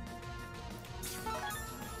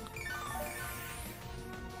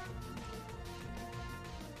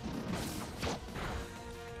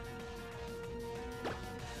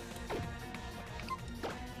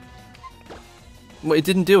 Well, it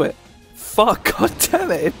didn't do it. Fuck, god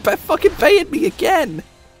damn it, it fucking baited me again!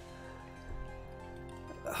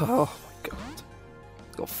 Oh my god.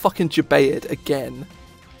 Got fucking jebaited again.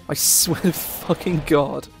 I swear to fucking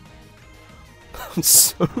god. I'm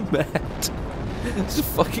so mad. It's a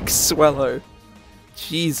fucking Swallow.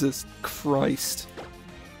 Jesus Christ.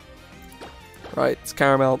 Right, it's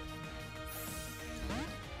Caramel.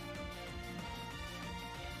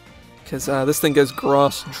 Because this thing goes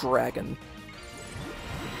Grass Dragon.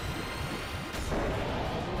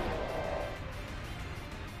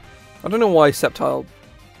 I don't know why Sceptile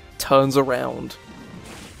turns around.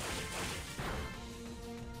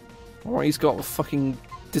 Or he's got a fucking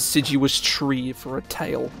deciduous tree for a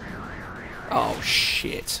tail. Oh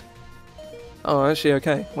shit. Oh, actually,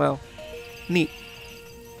 okay. Well, neat.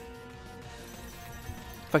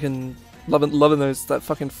 Fucking loving that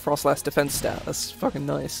fucking Frostlass defense stat. That's fucking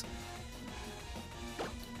nice.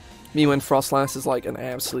 Me when Frostlass is like an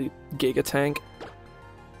absolute giga tank.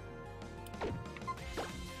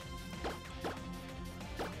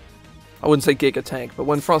 I wouldn't say Giga Tank, but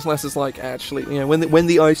when Frostlass is like actually, you know, when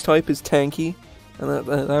the ice type is tanky, and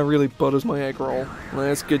that really butters my egg roll.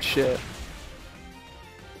 That's good shit.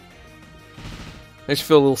 I just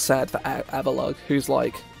feel a little sad for Avalugg, who's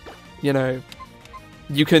like, you know,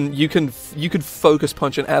 you could focus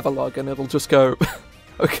punch an Avalugg and it'll just go,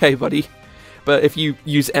 okay, buddy. But if you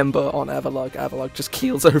use Ember on Avalugg, Avalugg just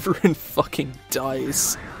keels over and fucking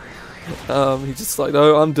dies. He's just like,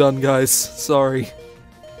 oh, I'm done, guys. Sorry.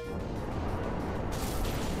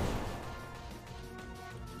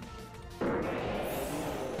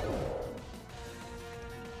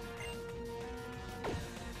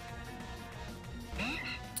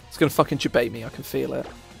 It's gonna fucking debate me, I can feel it.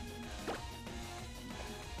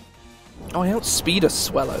 Oh, I outspeed a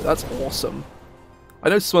Swallow, that's awesome. I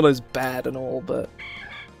know Swallow's bad and all, but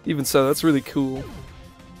even so, that's really cool.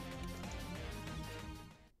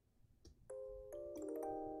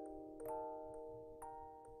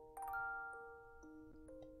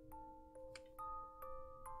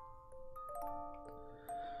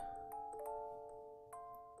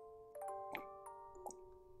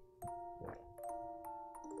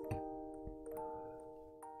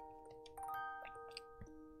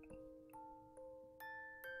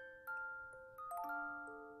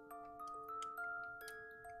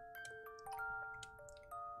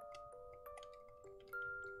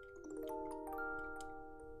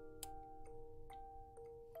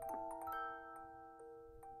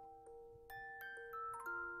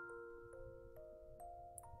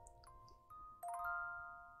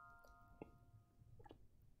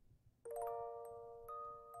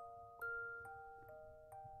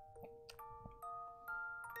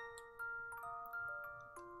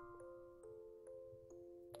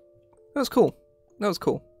 That was cool. That was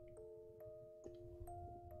cool.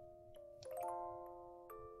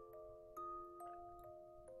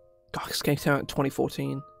 God, this game came out in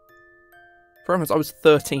 2014. For reference, I was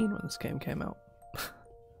 13 when this game came out.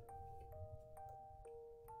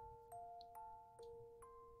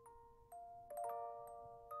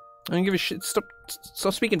 I don't give a shit. Stop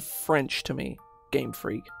speaking French to me, Game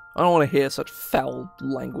Freak. I don't want to hear such foul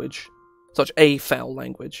language. Such a foul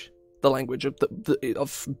language. The language of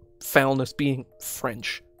of foulness being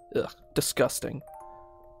French. Ugh, disgusting.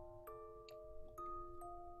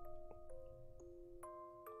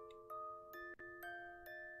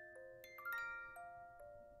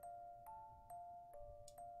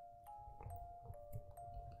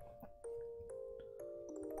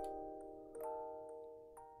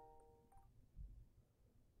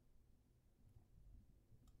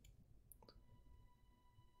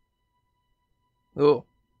 Oh,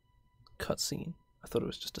 cutscene. I thought it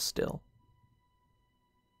was just a still.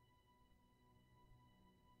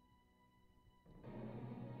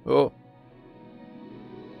 Oh.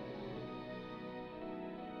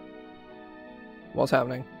 What's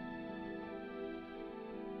happening?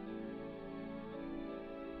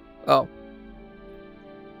 Oh.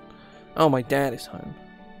 Oh, my dad is home.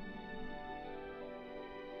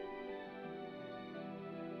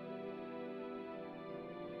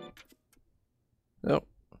 Oh.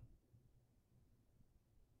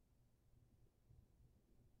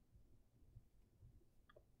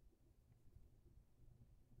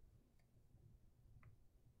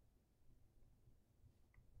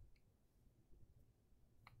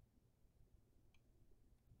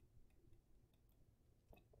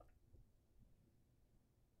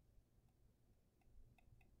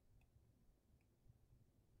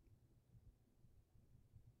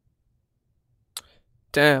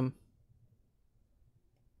 Damn.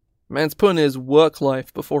 Man's putting his work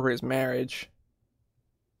life before his marriage.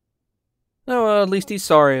 Oh, well, at least he's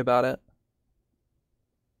sorry about it.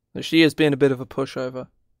 Though she is being a bit of a pushover.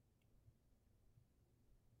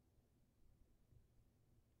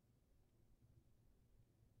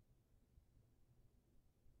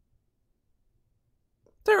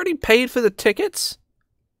 They already paid for the tickets?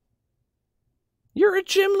 You're a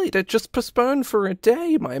gym leader, just postponed for a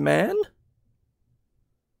day, my man.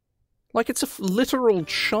 Like it's a literal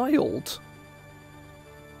child.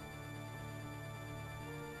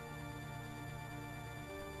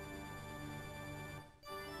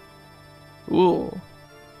 Ooh.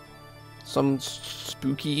 Some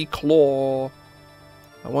spooky claw.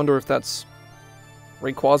 I wonder if that's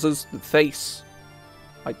Rayquaza's face.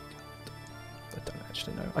 I don't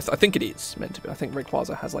actually know. I think it is meant to be. I think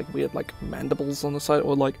Rayquaza has like weird like mandibles on the side,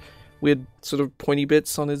 or like weird sort of pointy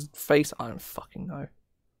bits on his face. I don't fucking know.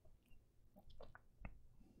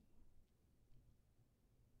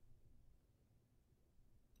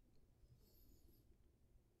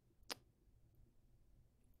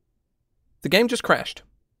 The game just crashed.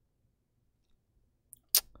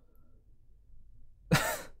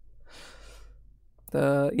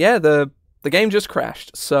 The game just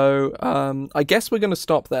crashed. So I guess we're gonna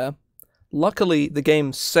stop there. Luckily, the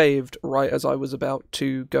game saved right as I was about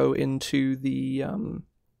to go into the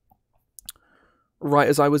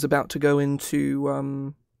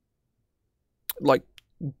like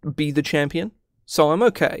be the champion. So I'm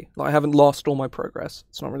okay. Like, I haven't lost all my progress.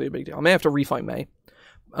 It's not really a big deal. I may have to refight May.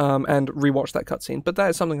 And rewatch that cutscene, but that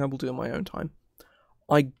is something I will do in my own time.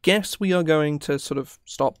 I guess we are going to sort of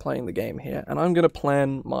stop playing the game here, and I'm going to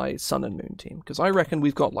plan my Sun and Moon team, because I reckon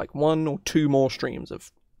we've got like 1 or 2 more streams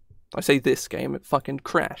of, I say this game, it fucking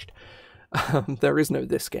crashed. There is no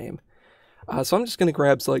this game. So I'm just going to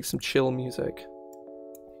grab like some chill music,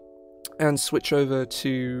 and switch over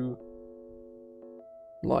to,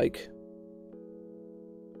 like,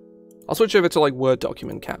 I'll switch over to like Word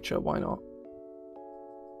document capture, why not?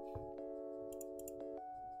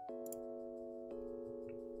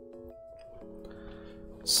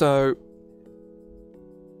 So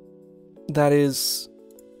that is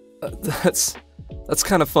that's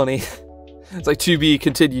kind of funny. It's like to be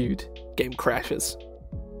continued. Game crashes.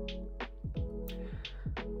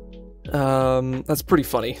 That's pretty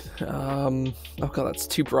funny. Oh god, that's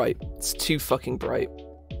too bright. It's too fucking bright.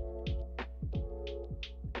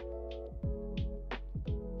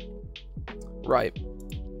 Right.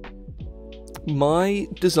 My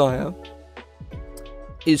desire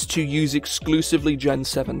is to use exclusively Gen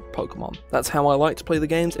 7 Pokemon. That's how I like to play the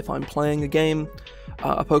games. If I'm playing a game,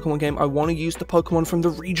 a Pokemon game, I want to use the Pokemon from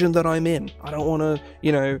the region that I'm in. I don't want to,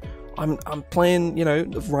 you know, I'm playing, you know,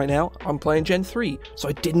 right now, I'm playing Gen 3, so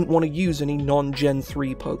I didn't want to use any non-Gen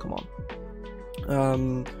 3 Pokemon.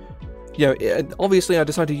 you know, obviously I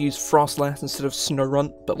decided to use Frostlass instead of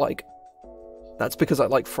Snorunt, but like, that's because I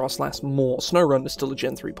like Frostlass more. Snorunt is still a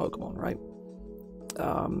Gen 3 Pokemon, right?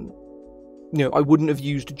 You know, I wouldn't have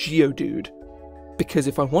used Geodude, because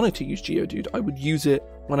if I wanted to use Geodude, I would use it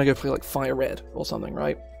when I go play like Fire Red or something,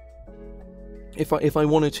 right? If I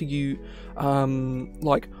wanted to use,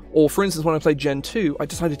 like, or for instance when I played Gen 2, I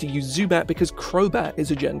decided to use Zubat because Crobat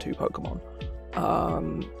is a Gen 2 Pokemon.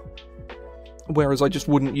 Whereas I just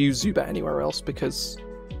wouldn't use Zubat anywhere else because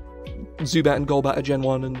Zubat and Golbat are Gen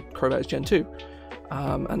 1 and Crobat is Gen 2.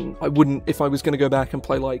 And I wouldn't, if I was going to go back and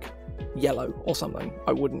play like Yellow or something,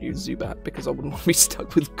 I wouldn't use Zubat because I wouldn't want to be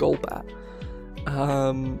stuck with Golbat.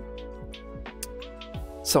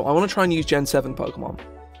 So I want to try and use Gen 7 Pokemon.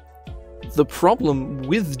 The problem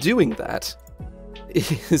with doing that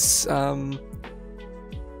is,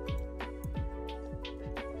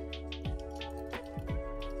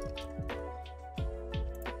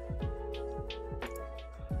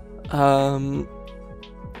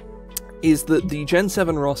 is that the Gen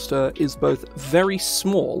 7 roster is both very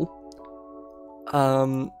small,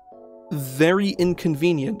 very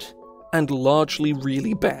inconvenient, and largely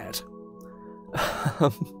really bad.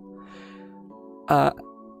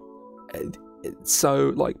 So,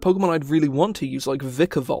 like, Pokemon I'd really want to use, like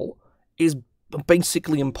Vikavolt, is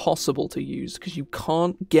basically impossible to use, because you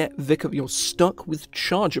can't get Vikavolt. You're stuck with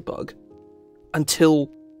Charjabug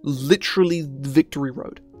until literally Victory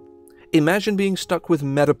Road. Imagine being stuck with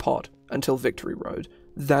Metapod until Victory Road.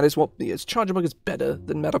 That is what it is. Charjabug is better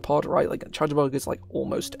than Metapod, right? Like, Charjabug is, like,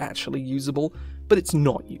 almost actually usable, but it's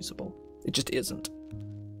not usable. It just isn't.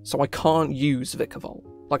 So I can't use Vikavolt.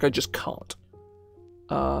 Like, I just can't.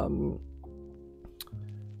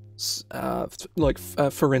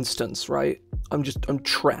 For instance, right? I'm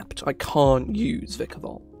trapped. I can't use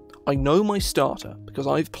Vikavolt. I know my starter because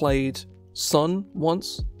I've played Sun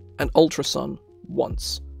once and Ultra Sun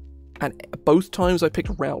once. And both times I picked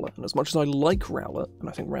Rowlet, and as much as I like Rowlet, and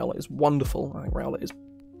I think Rowlet is wonderful, I think Rowlet is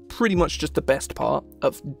pretty much just the best part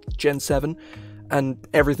of Gen 7, and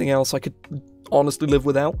everything else I could honestly live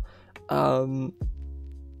without. I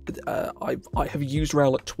have used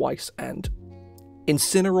Rowlet twice, and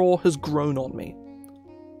Incineroar has grown on me.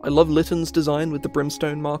 I love Litten's design with the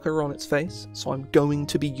brimstone marker on its face, so I'm going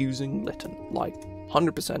to be using Litten. Like,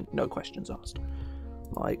 100%, no questions asked.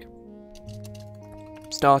 Like,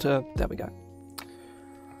 starter, there we go.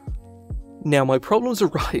 Now, my problems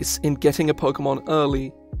arise in getting a Pokemon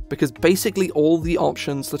early, because basically all the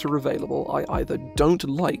options that are available I either don't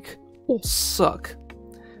like or suck.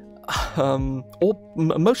 Or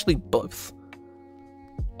mostly both.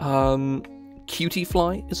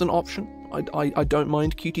 Cutiefly is an option. I don't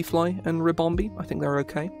mind Cutiefly and Ribombee. I think they're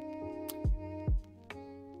okay.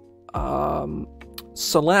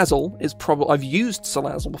 Salazzle is probably... I've used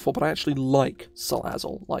Salazzle before, but I actually like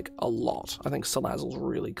Salazzle, like, a lot. I think Salazzle's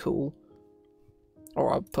really cool.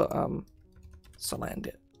 Or I'll put,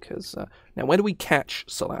 Salandit, because... now, where do we catch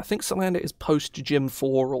Salandit? I think Salandit is post-Gym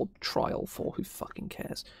 4 or Trial 4, who fucking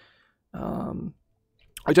cares?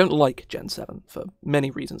 I don't like Gen 7 for many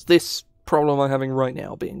reasons. This problem I'm having right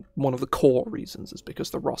now being one of the core reasons is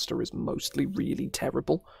because the roster is mostly really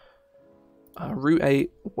terrible. Route 8,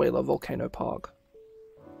 Whaler Volcano Park.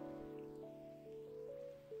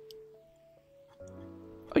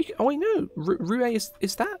 Oh, I know. Route 8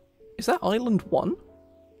 is that Island 1?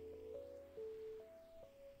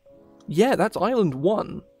 Yeah, that's Island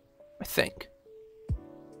 1, I think.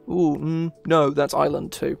 Ooh, no, that's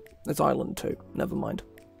Island 2. That's Island 2. Never mind.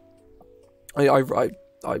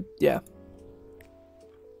 Yeah.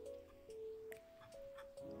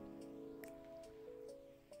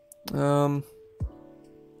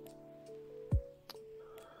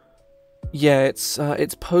 Yeah,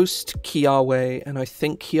 it's post Kiawe, and I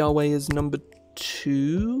think Kiawe is number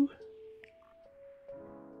 2.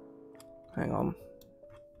 Hang on.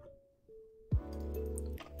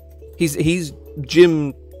 He's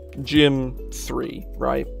Gym 3,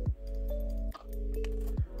 right?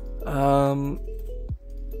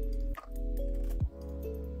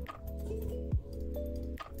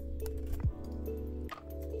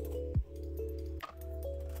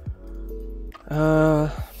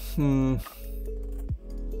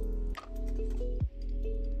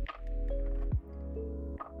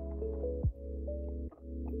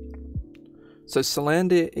 So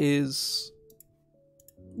Salandit is...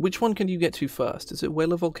 Which one can you get to first? Is it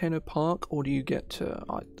Whaler Volcano Park, or do you get to,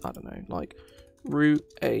 I don't know, like, Route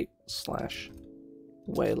 8 /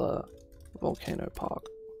 Whaler Volcano Park?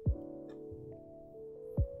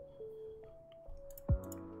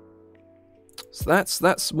 So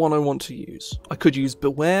that's one I want to use. I could use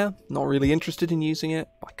Beware, not really interested in using it.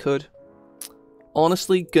 I could.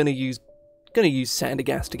 honestly gonna use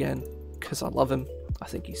Sandagast again because I love him. I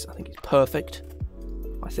think he's perfect.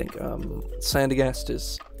 I think Sandagast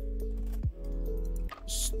is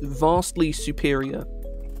vastly superior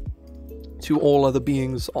to all other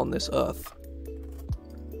beings on this earth.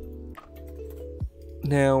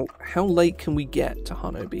 Now, how late can we get to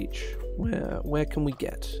Hano Beach? Where can we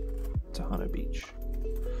get to Hano Beach?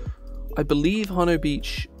 I believe Hano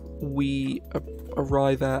Beach we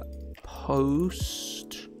arrive at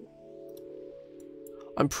post...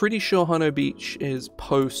 I'm pretty sure Hano Beach is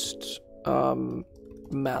post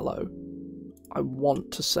Mallow, I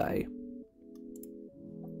want to say.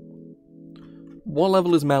 What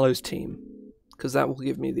level is Mallow's team? Because that will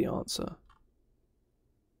give me the answer.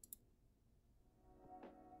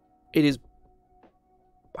 It is,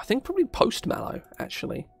 I think, probably post Mallow,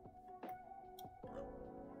 actually.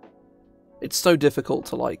 It's so difficult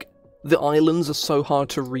to, like, the islands are so hard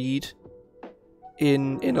to read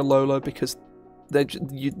in Alola because they're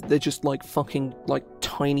just like fucking like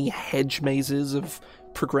tiny hedge mazes of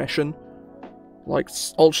progression. Like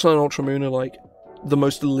Ultra Sun and Ultra Moon are like the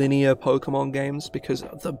most linear Pokemon games because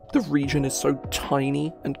the region is so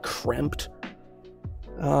tiny and cramped.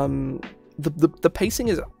 The pacing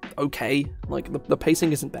is okay. Like the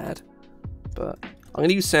pacing isn't bad, but I'm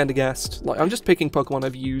gonna use Sandagast. Like I'm just picking Pokemon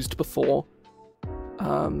I've used before,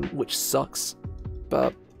 which sucks,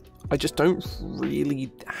 but I just don't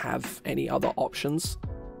really have any other options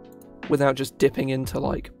without just dipping into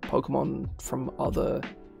like Pokemon from other...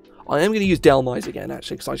 I am going to use Dhelmise again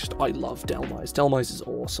actually because I love Dhelmise. Dhelmise is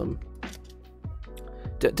awesome.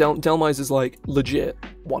 Dhelmise is like legit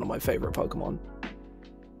one of my favorite Pokemon.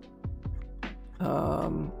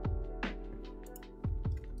 Now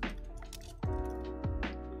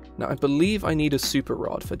I believe I need a Super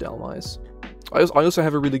Rod for Dhelmise. I also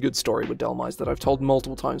have a really good story with Dhelmise that I've told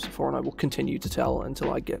multiple times before, and I will continue to tell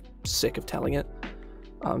until I get sick of telling it.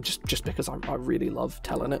 Just because I really love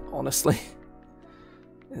telling it, honestly.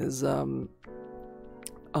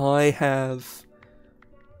 I have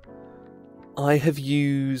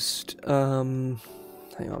used hang on,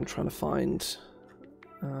 I'm trying to find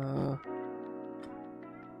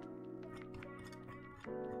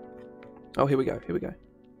oh, here we go.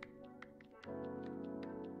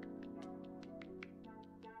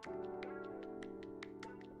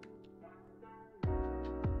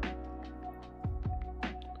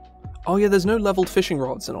 Oh yeah, there's no leveled fishing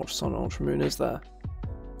rods in Ultra Sun and Ultra Moon, is there?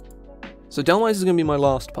 So Dhelmise is going to be my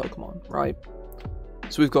last Pokemon, right?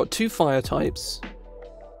 So we've got 2 fire types,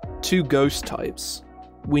 2 ghost types.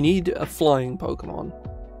 We need a flying Pokemon,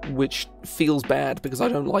 which feels bad because I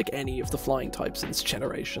don't like any of the flying types in this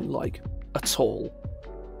generation, like, at all.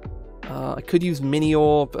 I could use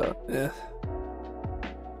Minior, but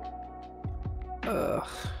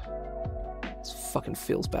this fucking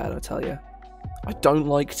feels bad, I tell you. I don't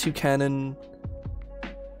like Toucanon.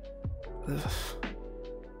 Ugh.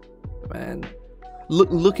 Man.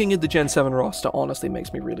 Looking at the Gen 7 roster honestly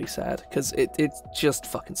makes me really sad, because it just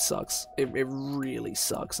fucking sucks. It really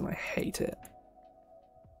sucks, and I hate it.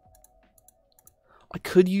 I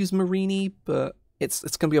could use Marini, but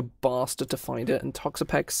it's gonna be a bastard to find it, and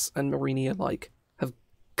Toxapex and Marini are, like, have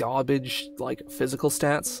garbage, like, physical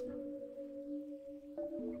stats.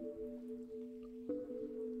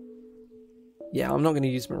 Yeah, I'm not going to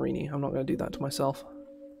use Marini. I'm not going to do that to myself.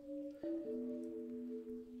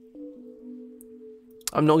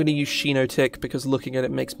 I'm not going to use Shinotic because looking at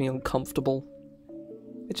it makes me uncomfortable.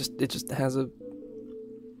 It just has the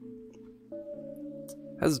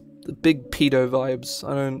big pedo vibes.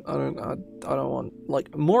 I don't want, like,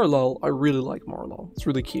 Morlul. I really like Morlul. It's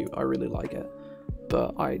really cute. I really like it.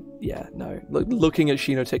 But yeah, no. Looking at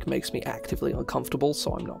Shinotic makes me actively uncomfortable,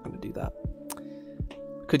 so I'm not going to do that.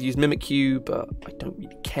 Could use Mimikyu, but I don't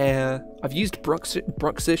really care. I've used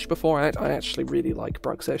Bruxish before. I actually really like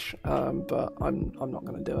Bruxish, but I'm not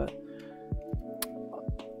going to do it.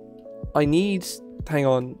 I need... Hang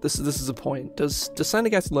on, this is a point. Does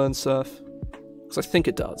Sandagast learn Surf? Because I think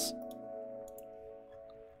it does.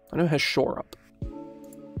 I know it has Shore Up.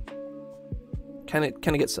 Can it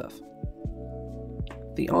get Surf?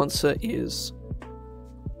 The answer is...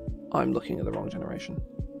 I'm looking at the wrong generation.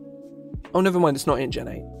 Oh, never mind, it's not in Gen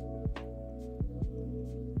 8.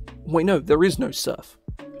 Wait, no, there is no Surf.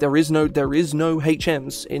 There is no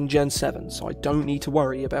HMs in Gen 7, so I don't need to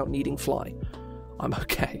worry about needing Fly. I'm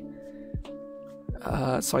okay.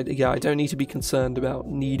 So I don't need to be concerned about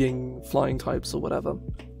needing flying types or whatever.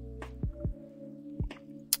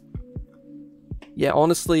 Yeah,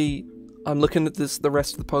 honestly, I'm looking at the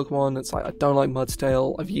rest of the Pokemon. It's like, I don't like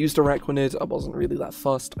Mudtail. I've used Araquanid. I wasn't really that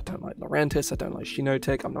fussed. I don't like Lurantis. I don't like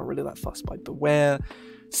Shiinotic. I'm not really that fussed by Beware.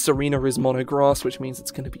 Serena is Monograss, which means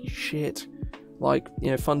it's going to be shit. Like,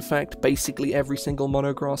 you know, fun fact, basically every single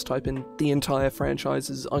Monograss type in the entire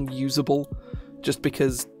franchise is unusable. Just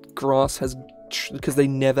because Grass has... because they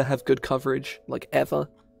never have good coverage. Like, ever.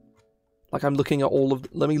 Like, I'm looking at all of...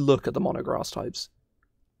 let me look at the Monograss types.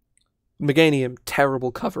 Meganium,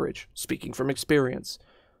 terrible coverage, speaking from experience.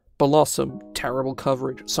 Blossom, terrible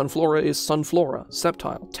coverage. Sunflora is Sunflora.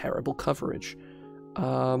 Sceptile, terrible coverage.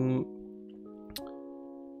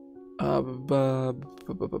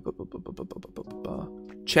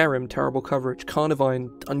 Cherim, terrible coverage.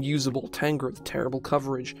 Carnivine, unusable. Tangrowth, terrible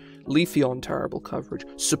coverage. Leafeon, terrible coverage.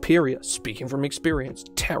 Superior, speaking from experience,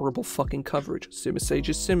 terrible fucking coverage. Simisage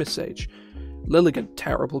is Simisage. Lilligant,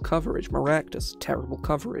 terrible coverage. Maractus, terrible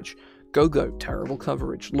coverage. Go-Go, terrible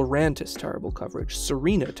coverage. Lurantis, terrible coverage.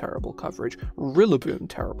 Serena, terrible coverage. Rillaboom,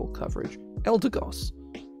 terrible coverage. Eldegoss,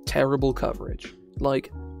 terrible coverage.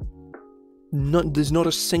 Like, there's not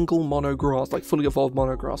a single Monograss, like fully evolved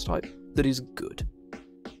Monograss type, that is good.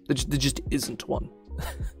 There just isn't one.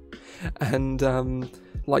 And,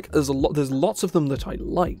 like, there's lots of them that I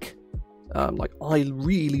like. Like, I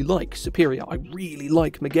really like Superior. I really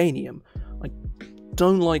like Meganium. I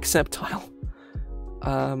don't like Sceptile.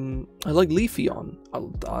 I like Leafeon,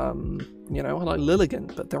 you know, I like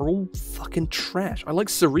Lilligant, but they're all fucking trash. I like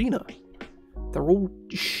Serena. They're all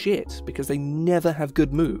shit, because they never have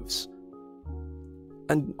good moves.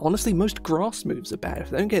 And honestly, most grass moves are bad. If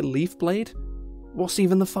they don't get Leaf Blade, what's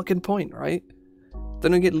even the fucking point, right? They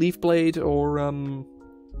don't get Leaf Blade or,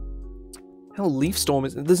 hell, Leaf Storm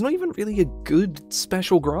is... there's not even really a good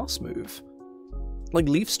special grass move. Like,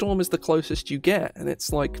 Leaf Storm is the closest you get, and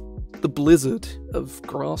it's like the Blizzard of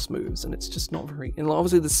grass moves, and it's just not very... and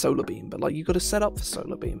obviously there's Solar Beam, but like, you got to set up for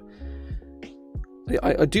Solar Beam.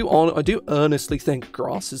 I do earnestly think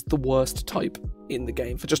grass is the worst type in the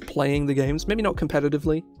game for just playing the games. Maybe not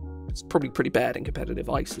competitively. It's probably pretty bad in competitive.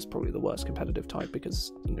 Ice is probably the worst competitive type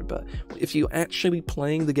because, you know, but if you're actually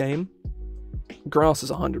playing the game, grass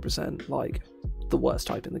is 100% like the worst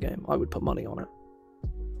type in the game. I would put money on it.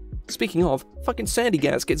 Speaking of, fucking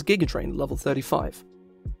Sandygast gets Giga Drain at level 35.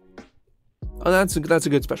 Oh, that's a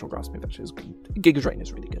good special grass move, actually. Giga Drain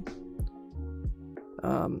is really good.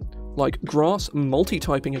 Like, grass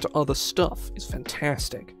multi-typing into other stuff is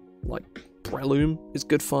fantastic. Like, Breloom is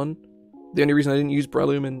good fun. The only reason I didn't use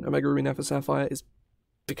Breloom in Omega Ruby and Alpha Sapphire is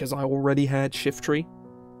because I already had Shiftry.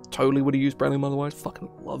 Totally would have used Breloom otherwise. Fucking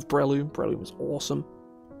love Breloom. Breloom is awesome.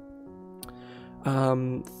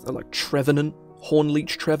 Like Trevenant.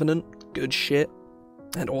 Hornleech Trevenant. Good shit.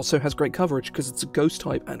 And also has great coverage because it's a ghost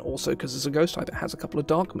type, and also because it's a ghost type, it has a couple of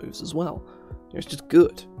dark moves as well. It's just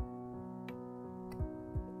good.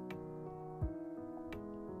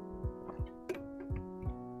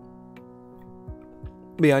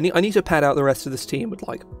 But yeah, I need to pad out the rest of this team with,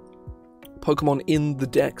 like, Pokemon in the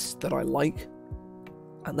decks that I like.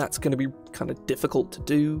 And that's going to be kind of difficult to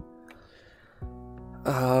do.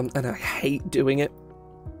 And I hate doing it.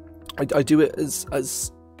 I do it as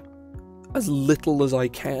little as I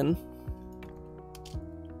can.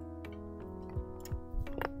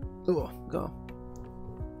 Oh, God.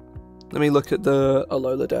 Let me look at the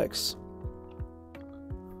Alola decks.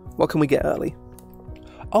 What can we get early?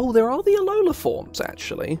 Oh, there are the Alola forms,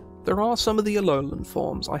 actually. There are some of the Alolan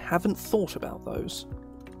forms. I haven't thought about those.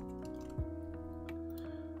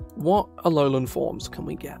 What Alolan forms can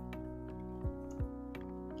we get?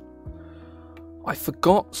 I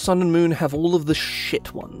forgot Sun and Moon have all of the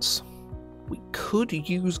shit ones. We could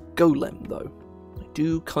use Golem, though. I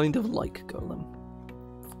do kind of like Golem.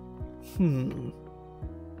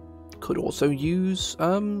 Could also use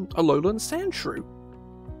Alolan Sandshrew.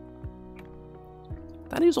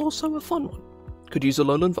 That is also a fun one. Could use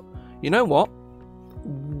Alolan... You know what?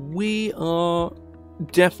 We are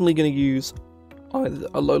definitely going to use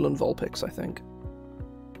Alolan Vulpix, I think.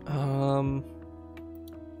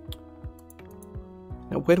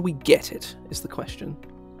 Now, where do we get it, is the question.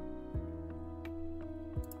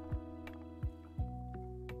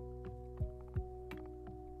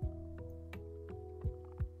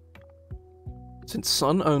 It's in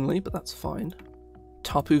Sun only, but that's fine.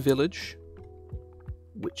 Tapu Village,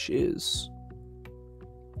 which is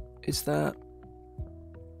that...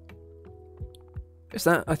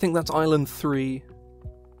 I think that's Island 3.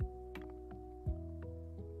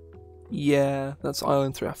 Yeah, that's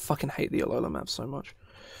Island 3. I fucking hate the Alola map so much.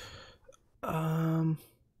 Yeah,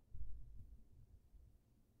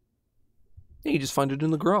 you just find it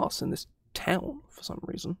in the grass in this town for some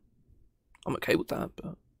reason. I'm okay with that,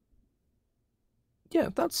 but... Yeah,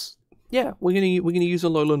 that's... Yeah, we're gonna use a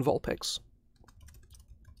Alolan Vulpix.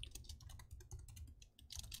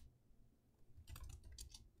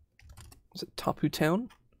 Is it Tapu Town?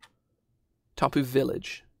 Tapu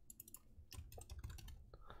Village.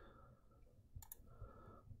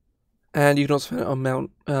 And you can also find it on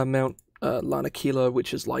Mount Lanakila,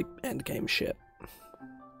 which is like endgame shit.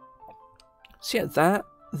 So yeah,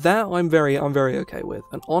 that I'm very okay with.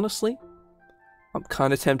 And honestly, I'm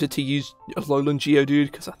kind of tempted to use Alolan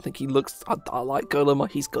Geodude because I think he looks. I like Golem.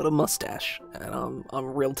 He's got a mustache, and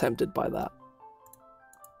I'm real tempted by that.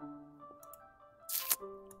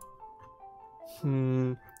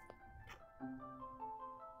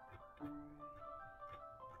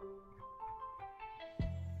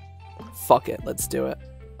 Fuck it, let's do it.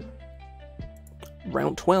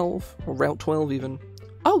 Route 12, or Route 12 even.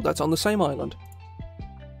 Oh, that's on the same island.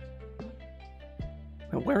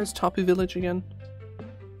 Now, where is Tapu Village again?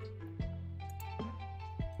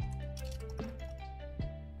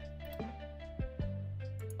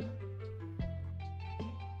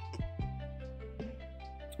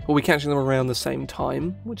 Well, we're catching them around the same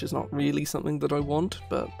time, which is not really something that I want,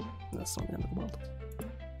 but that's not the end of the world.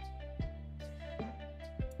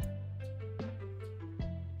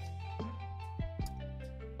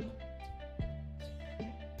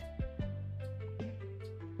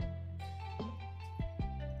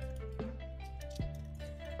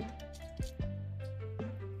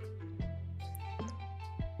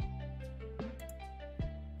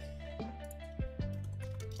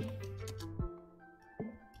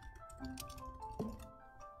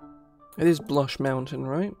 It is Blush Mountain,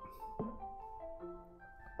 right?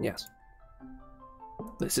 Yes.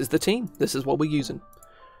 This is the team. This is what we're using.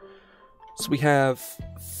 So we have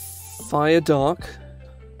Fire Dark,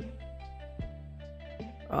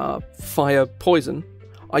 Fire Poison.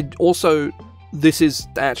 This is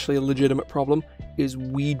actually a legitimate problem, is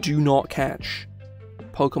we do not catch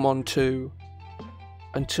Pokemon 2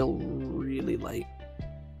 until really late.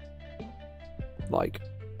 Like,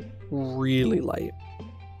 really late.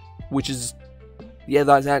 Which is, yeah,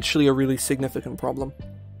 that's actually a really significant problem.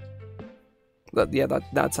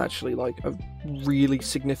 That's actually like a really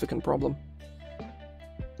significant problem.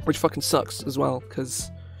 Which fucking sucks as well, because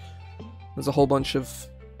there's a whole bunch of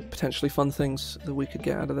potentially fun things that we could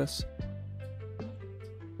get out of this.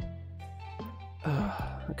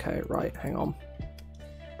 Okay, right, hang on.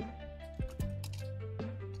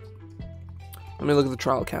 Let me look at the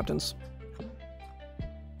trial captains.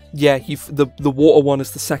 Yeah, the water one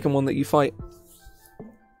is the second one that you fight.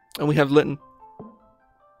 And we have Litten.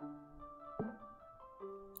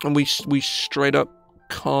 And we straight up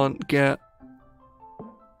can't get...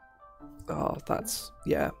 Oh, that's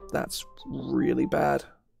really bad.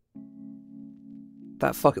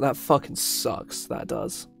 That fucking sucks, that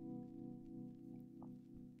does.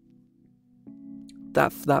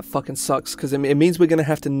 That fucking sucks, because it means we're going to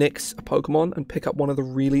have to nix a Pokemon and pick up one of the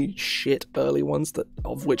really shit early ones,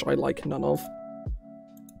 of which I like none of.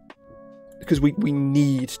 Because we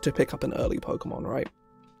need to pick up an early Pokemon, right?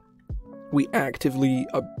 We actively,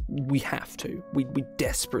 we have to. We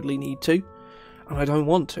desperately need to. And I don't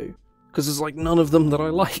want to. Because there's like none of them that I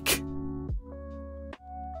like.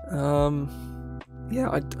 Yeah,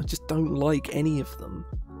 I just don't like any of them.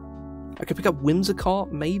 I could pick up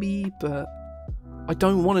Whimsicott, maybe, but... I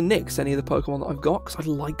don't want to nix any of the Pokemon that I've got, because I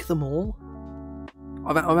like them all.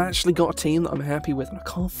 I've actually got a team that I'm happy with, and I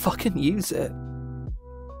can't fucking use it.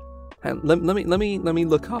 And let me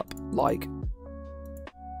look up, like,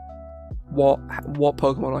 what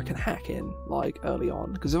Pokemon I can hack in, like, early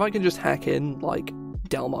on. Because if I can just hack in, like,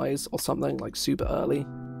 Delmise or something, like, super early...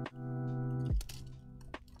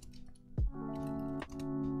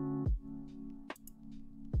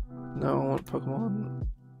 No, I want Pokemon...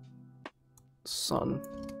 Sun.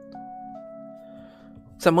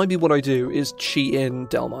 So that might be what I do, is cheat in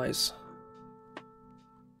Delmise.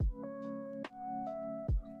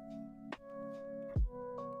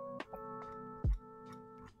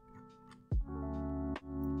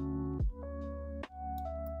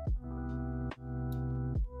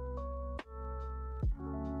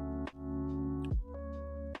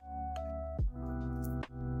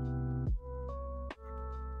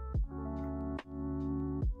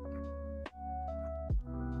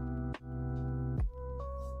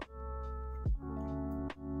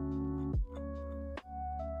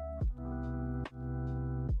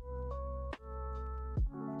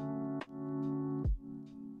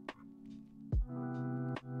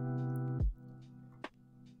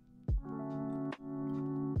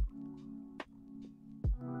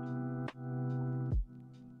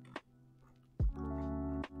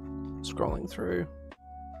 Scrolling through.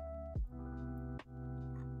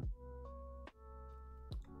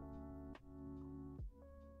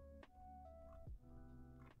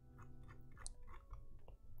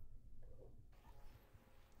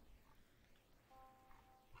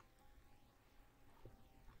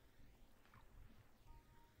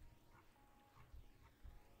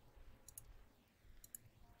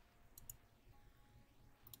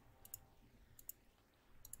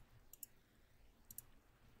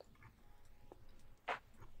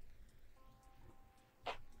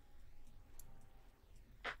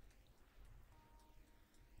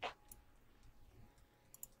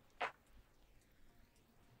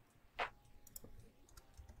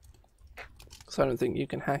 So I don't think you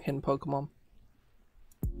can hack in Pokemon.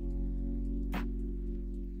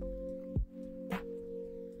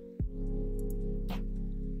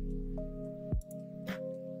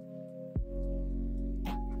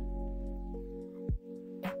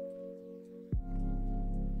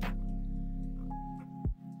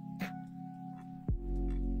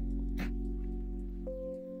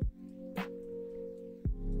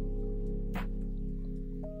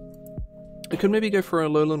 I could maybe go for a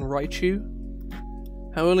Alolan Raichu.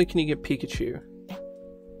 How early can you get Pikachu?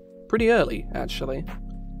 Pretty early, actually.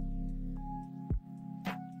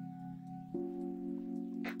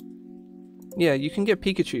 Yeah, you can get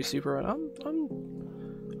Pikachu super early.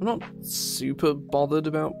 I'm not super bothered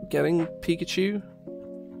about getting Pikachu.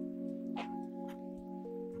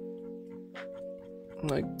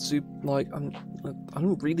 I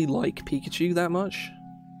don't really like Pikachu that much.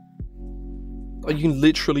 Like, you can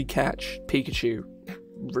literally catch Pikachu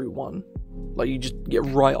Route 1. Like, you just get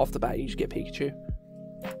right off the bat, you just get Pikachu.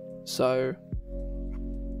 So...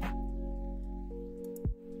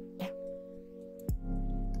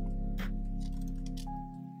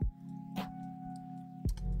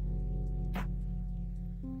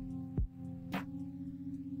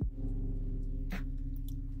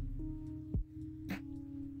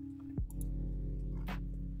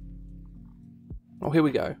 oh, here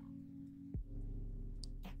we go.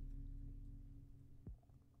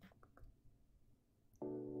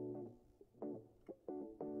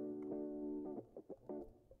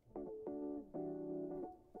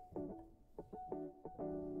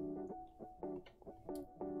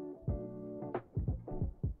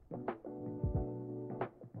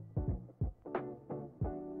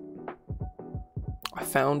 I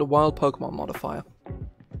found a wild Pokemon modifier.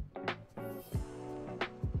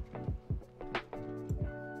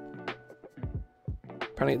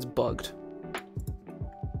 Apparently it's bugged.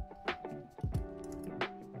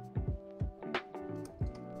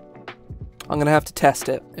 I'm gonna have to test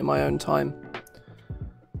it in my own time,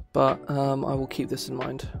 but I will keep this in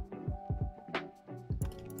mind.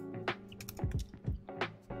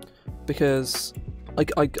 Because I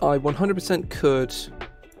 100% could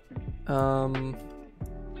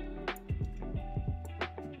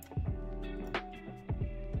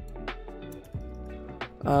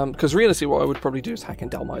because realistically what I would probably do is hack in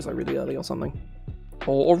Dhelmise really early or something.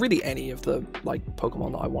 Or really any of the, like,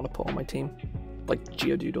 Pokemon that I want to put on my team. Like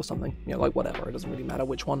Geodude or something. You know, like, whatever, it doesn't really matter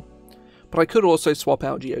which one. But I could also swap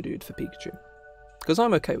out Geodude for Pikachu. Because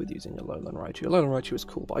I'm okay with using Alolan Raichu. Alolan Raichu is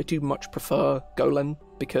cool, but I do much prefer Golem,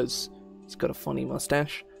 because it's got a funny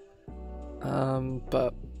mustache. But I'm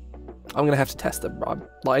going to have to test it. Like,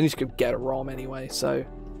 I need to go get a ROM anyway, so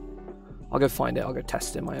I'll go find it, I'll go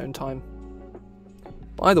test it in my own time.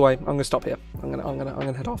 But either way, I'm going to stop here. I'm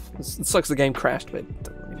gonna head off. It sucks the game crashed, but it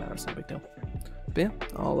doesn't really matter, it's not a big deal. But yeah,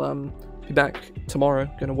 I'll be back tomorrow,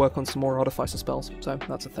 going to work on some more Artificer spells, so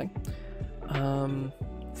that's a thing.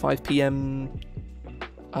 5 PM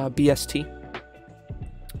BST.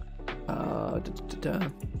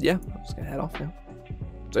 Yeah, I'm just going to head off now.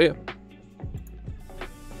 See ya.